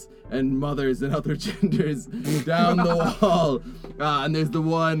forefathers and mothers and other genders down the wall. And there's the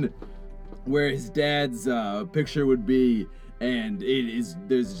one where his dad's picture would be, and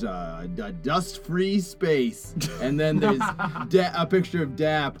there's a dust-free space. And then there's a picture of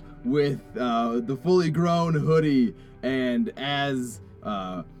Dap with the fully grown Hoodie, and as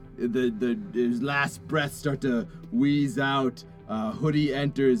his last breaths start to wheeze out, Hoodie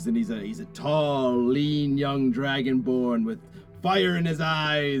enters, and he's a tall, lean young dragonborn with fire in his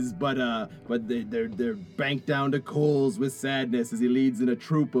eyes, but they're banked down to coals with sadness as he leads in a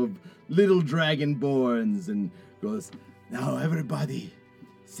troop of little dragonborns and goes, "Now everybody,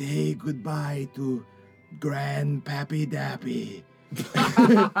 say goodbye to Grandpappy Dappy."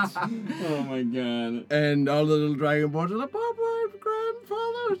 Oh my god. And all the little dragonborns are like, "Papa,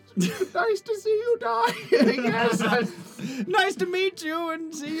 grandfather, nice to see you die." Yes. Nice to meet you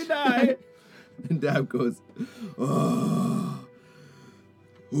and see you die. And Dab goes, "Oh,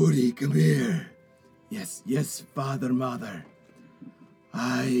 Woody, come here. Yes, father, mother.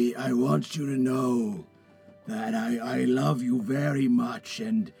 I want you to know that I love you very much,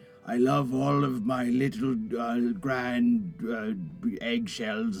 and I love all of my little grand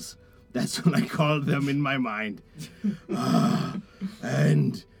eggshells. That's what I call them in my mind.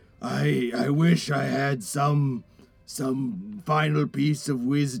 And I wish I had some final piece of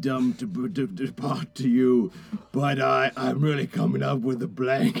wisdom to depart to you, but I'm really coming up with a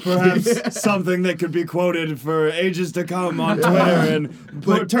blank. Perhaps something that could be quoted for ages to come on Twitter and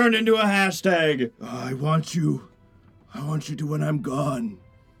turned into a hashtag. I want you to, when I'm gone,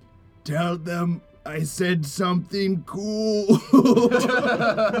 tell them I said something cool.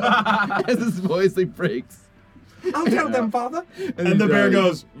 As his voice breaks. I'll tell them, Father. And the bear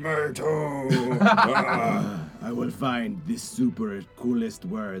goes, "Me too." I will find the super coolest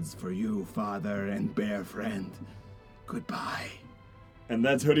words for you, father and bear friend. Goodbye. And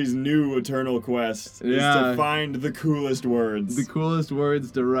that's Hoodie's new eternal quest, is Yeah. to find the coolest words. The coolest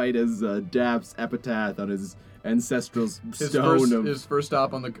words to write as Dap's epitaph on his ancestral stone. His first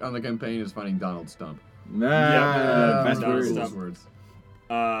stop on the campaign is finding Donald Stump. Best Donald words. Stump. Words.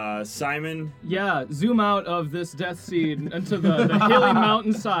 Simon. Yeah, zoom out of this death scene into the hilly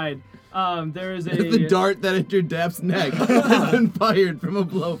mountainside. There is The dart that entered Dap's neck has been fired from a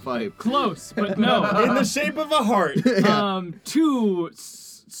blowpipe. close, but no. In the shape of a heart. Two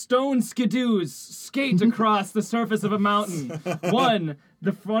stone skidoos skate across the surface of a mountain. One,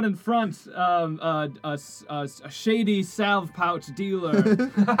 the front in front, a shady salve pouch dealer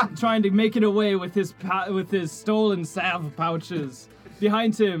trying to make it away with his stolen salve pouches.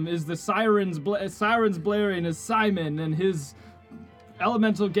 Behind him is the sirens blaring as Simon and his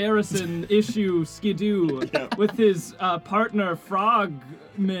Elemental Garrison issue Skidoo with his partner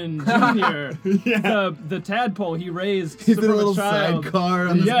Frogman Jr. The tadpole he raised He's from in a little child. sidecar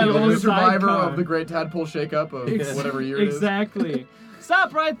on the Yeah, The little only survivor sidecar. of the Great Tadpole Shakeup of whatever year it is. Exactly.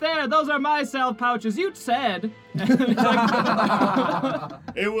 Stop right there. Those are my salve pouches. You said.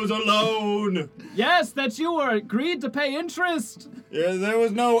 It was a loan. Yes, that you were agreed to pay interest. Yeah, there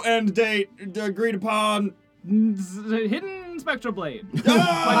was no end date agreed upon. Hidden Spectral Blade.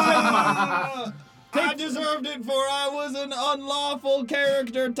 Ah! I deserved it, for I was an unlawful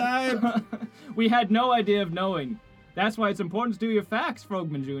character type. We had no idea of knowing. That's why it's important to do your facts,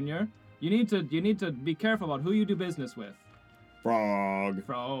 Frogman Jr. You need to be careful about who you do business with. Frog.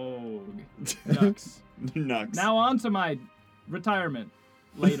 Nux. Nux. Now on to my retirement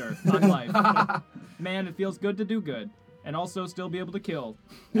later on life. Man, it feels good to do good. And also still be able to kill,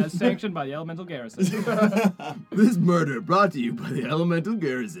 as sanctioned by the Elemental Garrison. This murder brought to you by the Elemental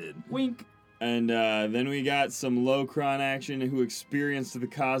Garrison. Wink. And then we got some Locron action, who experienced the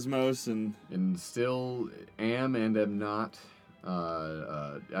cosmos and still am and am not.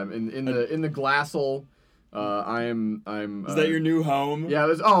 I'm in the glassel. I'm. Is that your new home? Yeah.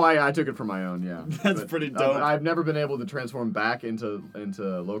 I took it for my own. Yeah. That's pretty dope. But I've never been able to transform back into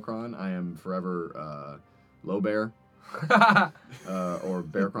Locron. I am forever low bear, or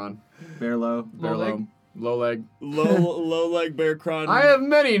bearcron. Bear low. Bear low. Low leg. Low leg bearcron. I have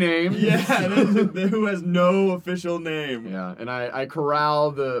many names. Yeah, who has no official name. Yeah, and I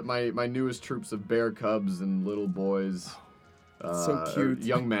corral my newest troops of bear cubs and little boys. So cute.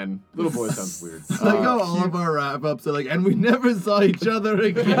 Young men. Little boys sounds weird. It's like how all of our wrap-ups are like, and we never saw each other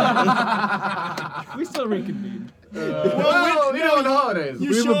again. We still reconvene. Well, on holidays. You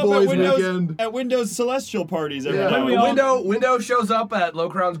We have show a up boys' at Windows, weekend. at Windows Celestial parties every Yeah. night. Window shows up at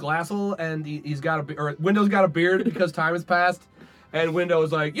Locron's Glassel, and Window's got a beard because time has passed, and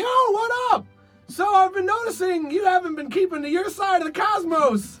Window's like, "Yo, what up? So I've been noticing you haven't been keeping to your side of the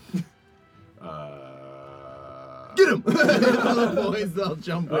cosmos." Get him! All the boys all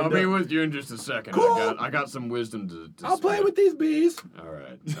jump I'll in. be with you in just a second. Cool. I got some wisdom to I'll play spit. with these bees. All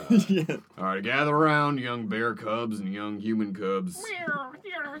right. Yeah. All right, gather around, young bear cubs and young human cubs.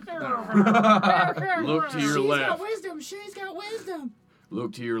 Look to your left. She's got wisdom.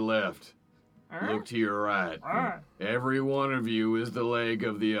 Look to your left. Look to your right. Every one of you is the leg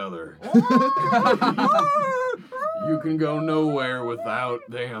of the other. You can go nowhere without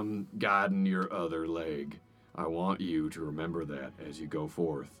them guiding your other leg. I want you to remember that as you go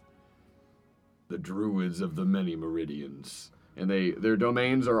forth. The druids of the many meridians. And their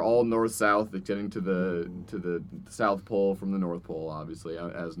domains are all north-south, extending to the South Pole from the North Pole, obviously,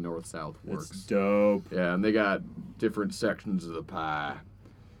 as north-south works. It's dope. Yeah, and they got different sections of the pie.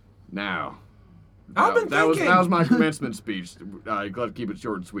 Now, I've been that thinking. was my commencement speech. Got to keep it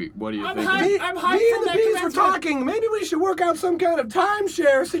short and sweet. What do you think? hyped. I'm hyped Me for and the that bees were commencement. talking. Maybe we should work out some kind of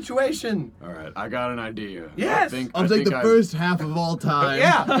timeshare situation. All right, I got an idea. Yes. I'll take the first half of all time.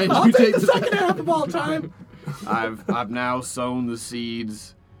 Yeah, and I'll you take the second half of all time. I've now sown the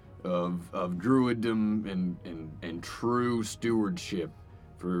seeds of druiddom and true stewardship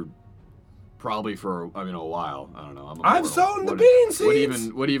for probably for a while. I don't know. I'm I've immortal. sown the bean What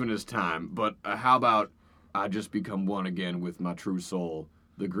seeds. what even is time? But how about I just become one again with my true soul,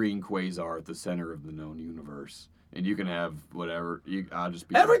 the green quasar at the center of the known universe, and you can have whatever. I'll just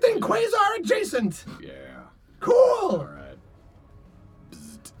be Everything quasar adjacent. Yeah. Cool. All right.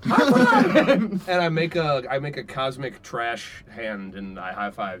 And I make a cosmic trash hand and I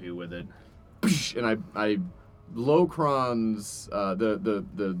high five you with it. And I Locron's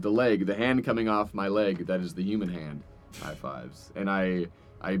the leg, the hand coming off my leg, that is the human hand, high fives. And I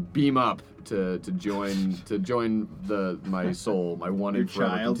beam up to join my soul, my one Your and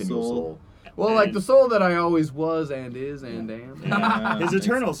forever child continual soul? soul. Well, like the soul that I always was and is and am. Yeah. His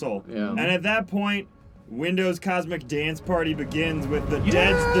eternal soul. Yeah. And at that point, Windows Cosmic Dance Party begins with the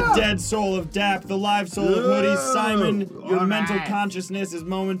Yeah! dead soul of Dap, the live soul of Hoodie, Simon. Your mental consciousness is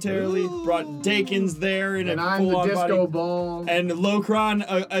momentarily brought. Dakin's there in And a I'm the full-on disco body. ball. And Locron,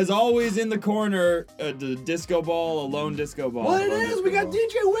 as always, in the corner, the disco ball, a lone disco ball. What it lone is, disco we got ball.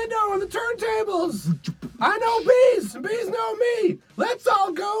 DJ Window on the turntables. I know bees, and bees know me. Let's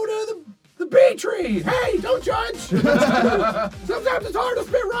all go to the bee tree. Hey, don't judge. Sometimes it's hard to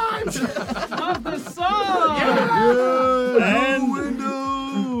spit rhymes. Love this song! And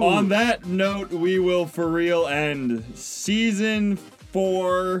on that note, we will for real end season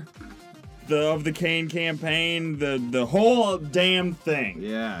 4 of the Kain Campaign, the whole damn thing.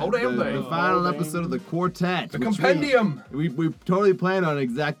 Yeah. Whole damn the, thing. the final Whole damn episode of the quartet. The which compendium. We totally planned on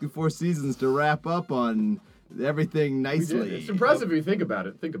exactly 4 seasons to wrap up on everything nicely. It's impressive if you think about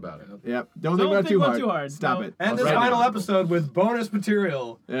it. Think about it. Yep. Don't think about it too hard. Stop No. it. And this Right final now. episode with bonus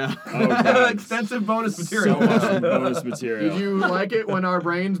material. Yeah. Oh, God. Extensive bonus material. So much bonus material. Did you like it when our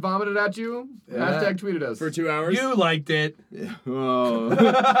brains vomited at you? Yeah. Hashtag tweeted us. For 2 hours? You liked it. Oh.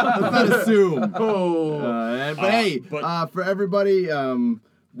 Let's not assume. Oh. But hey, but- for everybody,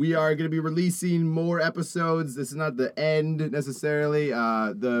 we are going to be releasing more episodes. This is not the end necessarily.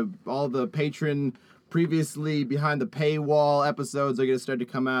 All the patron previously behind the paywall episodes are going to start to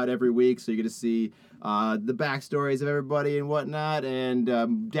come out every week, so you're going to see the backstories of everybody and whatnot,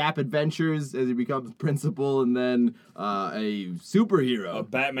 and Dap adventures as he becomes principal, and then a superhero, A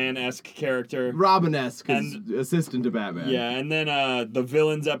Batman-esque character. Robin-esque And- assistant to Batman. Yeah, and then the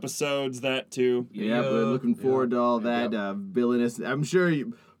villains episodes, that too. Yeah, we're looking forward to all that villainous. I'm sure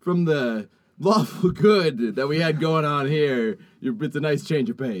from the lawful good that we had going on here, it's a nice change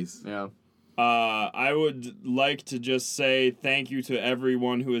of pace. Yeah. I would like to just say thank you to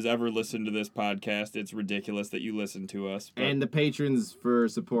everyone who has ever listened to this podcast. It's ridiculous that you listen to us. But And the patrons for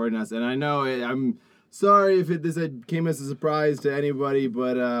supporting us. And I know I'm sorry if this came as a surprise to anybody,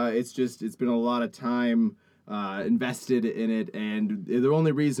 but it's been a lot of time invested in it, and the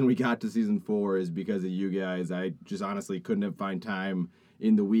only reason we got to season 4 is because of you guys. I just honestly couldn't have found time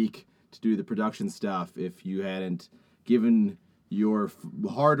in the week to do the production stuff if you hadn't given your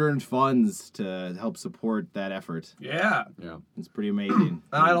hard-earned funds to help support that effort. Yeah. Yeah. It's pretty amazing.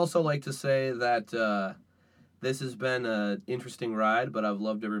 And I'd also like to say that this has been an interesting ride, but I've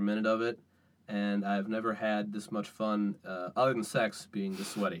loved every minute of it. And I've never had this much fun, other than sex, being this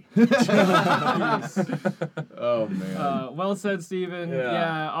sweaty. Oh man. Well said, Steven. Yeah.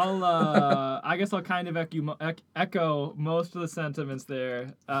 Yeah, I guess I'll kind of echo most of the sentiments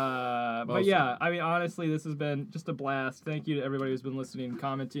there. But yeah, I mean, honestly, this has been just a blast. Thank you to everybody who's been listening,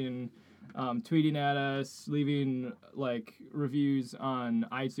 commenting, tweeting at us, leaving like reviews on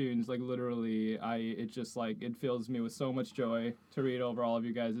iTunes. Like literally, it fills me with so much joy to read over all of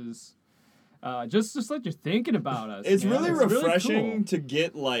you guys's. Just like you're thinking about us. it's man. really refreshing cool. to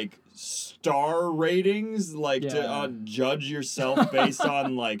get like star ratings, like to judge yourself based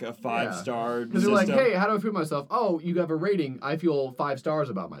on like a 5-star Because system. you're like, hey, how do I feel myself? Oh, you have a rating. I feel 5 stars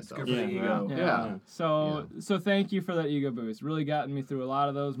about myself. Good for the ego. Yeah. So thank you for that ego boost. Really gotten me through a lot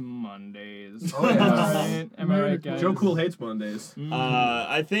of those Mondays. Oh, yeah. Right? Am I right, guys? Joe Cool hates Mondays.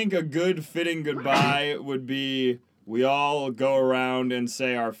 I think a good fitting goodbye would be we all go around and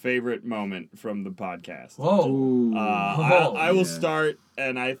say our favorite moment from the podcast. Whoa. Ooh. I will yeah. start,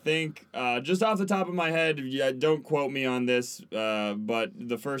 and I think just off the top of my head, don't quote me on this, but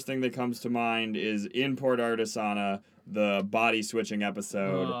the first thing that comes to mind is in Port Artisana, the body switching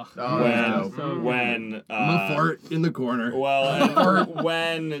episode. Ugh. Oh, when so good. when I'm a fart in the corner. well,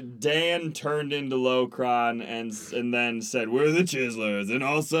 when Dan turned into Locron and then said, "We're the Chiselers," and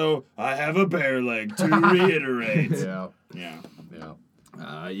also I have a bear leg to reiterate. Yeah. Yeah.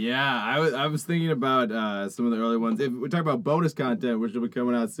 Yeah. I was thinking about some of the early ones. If we talk about bonus content, which will be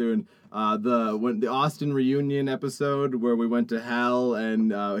coming out soon, the Austin reunion episode where we went to hell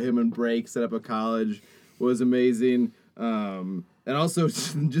and him and Brake set up a college was amazing. And also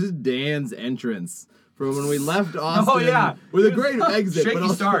just Dan's entrance from when we left Austin. yeah. With a great exit, Shaky but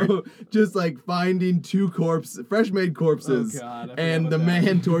also start. just like finding 2 fresh made corpses, Oh, God, I forgot and about the that.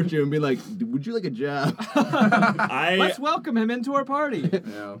 man torturing him and be like, "Would you like a job?" Let's welcome him into our party.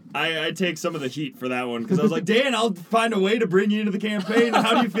 Yeah. I take some of the heat for that one because I was like, Dan, I'll find a way to bring you into the campaign.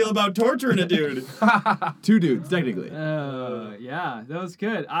 How do you feel about torturing a dude? 2 dudes, technically. Yeah, that was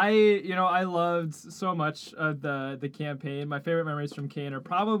good. I loved so much of the campaign. My favorite memories from Kain are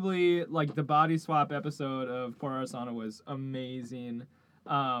probably like the body swap episode of Port Artisana was amazing.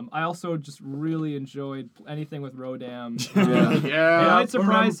 I also just really enjoyed anything with Rodam. It might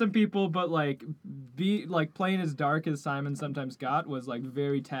surprise some people, but playing as dark as Simon sometimes got was like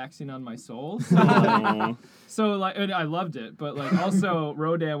very taxing on my soul. So and I loved it, but also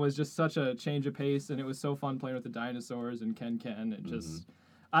Rodam was just such a change of pace, and it was so fun playing with the dinosaurs and Ken. It just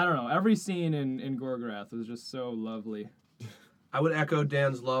I don't know, every scene in Gorgorath was just so lovely. I would echo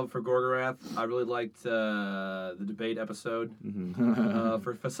Dan's love for Gorgorath. I really liked the debate episode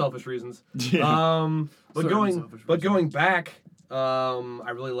for selfish reasons. But going back,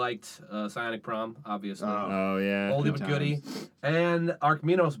 I really liked Psionic Prom, obviously. Oh yeah. Oldie but goodie. And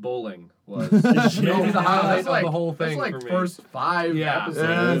Arkminos Bowling was That's maybe the highlight of like- the whole thing That's like for me. first 5 Yeah.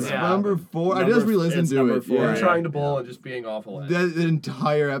 episodes. It's Yeah. number 4. I Number just f- re-listened it's to number it. 4, Yeah. yeah. Trying to bowl and just being awful at it. The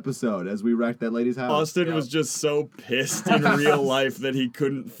entire episode as we wrecked that lady's house. Austin was just so pissed in real life that he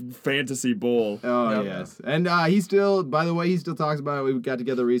couldn't fantasy bowl. Oh, Yep. yes. And he still talks about it. We got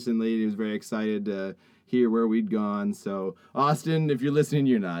together recently. He was very excited to hear where we'd gone. So, Austin, if you're listening,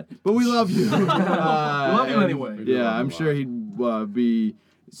 you're not. But we love you. We love you anyway. We do Yeah, love I'm you a sure he'd be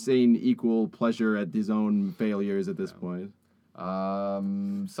saying equal pleasure at his own failures at this point.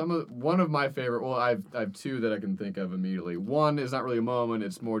 One of my favorite. Well, I have 2 that I can think of immediately. One is not really a moment.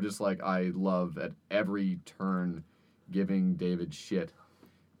 It's more just like I love at every turn giving David shit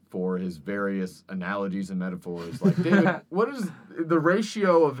for his various analogies and metaphors. Like, David, what is the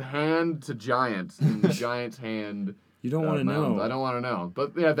ratio of hand to giant in the giant's hand? You don't want to know. I don't want to know.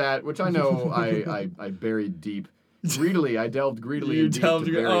 But yeah, that, which I know I buried deep. Greedily, I delved greedily. You deep delved.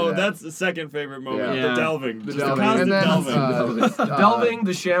 to bury Oh, that. that's the second favorite moment. Yeah. The delving. The Just delving. the constant And then, delving. Delving,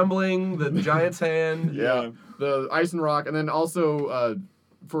 the shambling, the giant's hand. Yeah, the ice and rock, and then also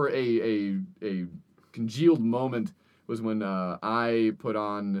for a congealed moment was when I put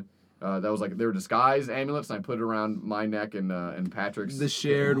on that was like they were disguise amulets, and I put it around my neck and Patrick's. The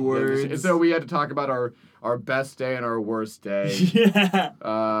shared And words. so we had to talk about our best day and our worst day.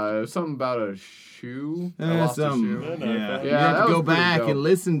 Yeah. Something about a shoe. I lost a shoe. Yeah. Yeah, You that have to was go pretty back dope. and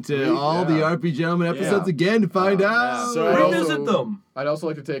listen to all the RP Gentlemen episodes Yeah. again to find Oh, out. So- I'd also- Revisit them. I'd also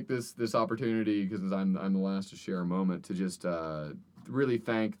like to take this opportunity, because I'm the last to share a moment, to just really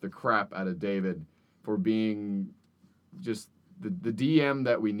thank the crap out of David for being just the DM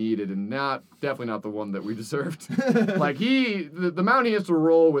that we needed, and definitely not the one that we deserved. Like the amount he has to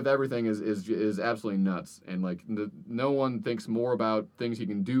roll with everything is absolutely nuts, and like no one thinks more about things he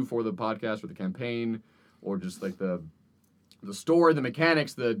can do for the podcast or the campaign, or just like the story, the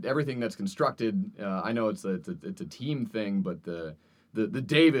mechanics, everything that's constructed. I know it's a team thing, but the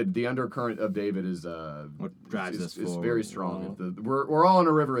David, the undercurrent of David is What drives us is forward. very strong. We're all in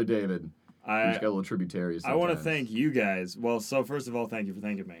a river of David. We just got a little tributaries. I want to sometimes. thank you guys. Well, so first of all, thank you for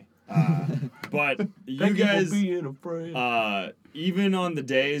thanking me. But you Thank you guys, for being a friend. even on the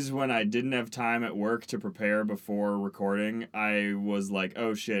days when I didn't have time at work to prepare before recording, I was like,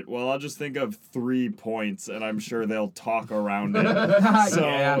 oh shit, well, I'll just think of 3 points and I'm sure they'll talk around it. So,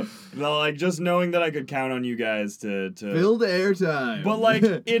 Yeah. like, just knowing that I could count on you guys to Fill the airtime. but like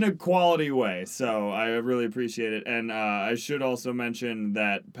in a quality way, so I really appreciate it. And I should also mention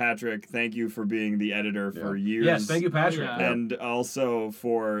that Patrick, thank you for being the editor for years. Yes, thank you, Patrick. Yeah. And also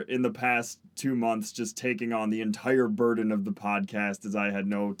for in the past 2 months just taking on the entire burden of the podcast, as I had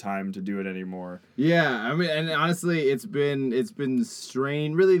no time to do it anymore. Yeah, I mean, and honestly, it's been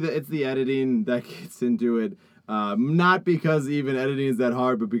strained. Really, it's the editing that gets into it. Not because even editing is that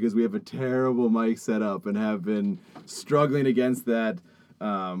hard, but because we have a terrible mic setup and have been struggling against that.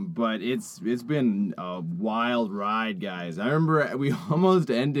 But it's been a wild ride, guys. I remember we almost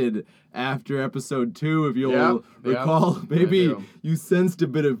ended after episode 2, if you'll recall. Maybe do. you sensed a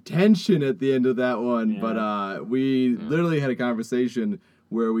bit of tension at the end of that one, Yeah. but we literally had a conversation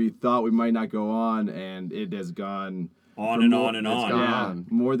where we thought we might not go on, and it has gone On and on and It's on. gone. yeah, on.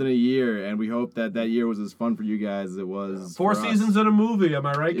 more than a year, and we hope that year was as fun for you guys as it was 4 for us. seasons and a movie, am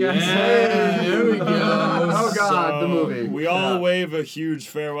I right, guys? Yeah, there we go. Oh God, the So, movie. We all wave a huge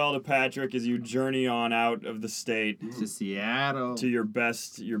farewell to Patrick as you journey on out of the state To Seattle, to your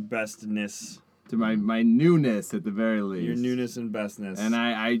bestness, to my newness at the very least. your newness and bestness. And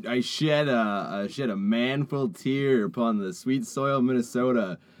I shed a manful tear upon the sweet soil of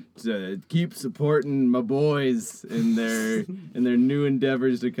Minnesota to keep supporting my boys in their new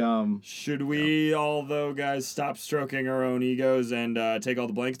endeavors to come. Should we all, though, guys, stop stroking our own egos and take all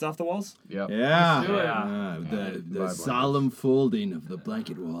the blankets off the walls? Yep. Yeah, do it. the blankets. solemn folding of the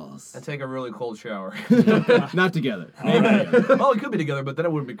blanket walls. And take a really cold shower. Not together. All right. Well, we could be together, but then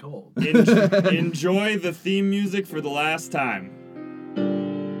it wouldn't be cold. Enjoy the theme music for the last time.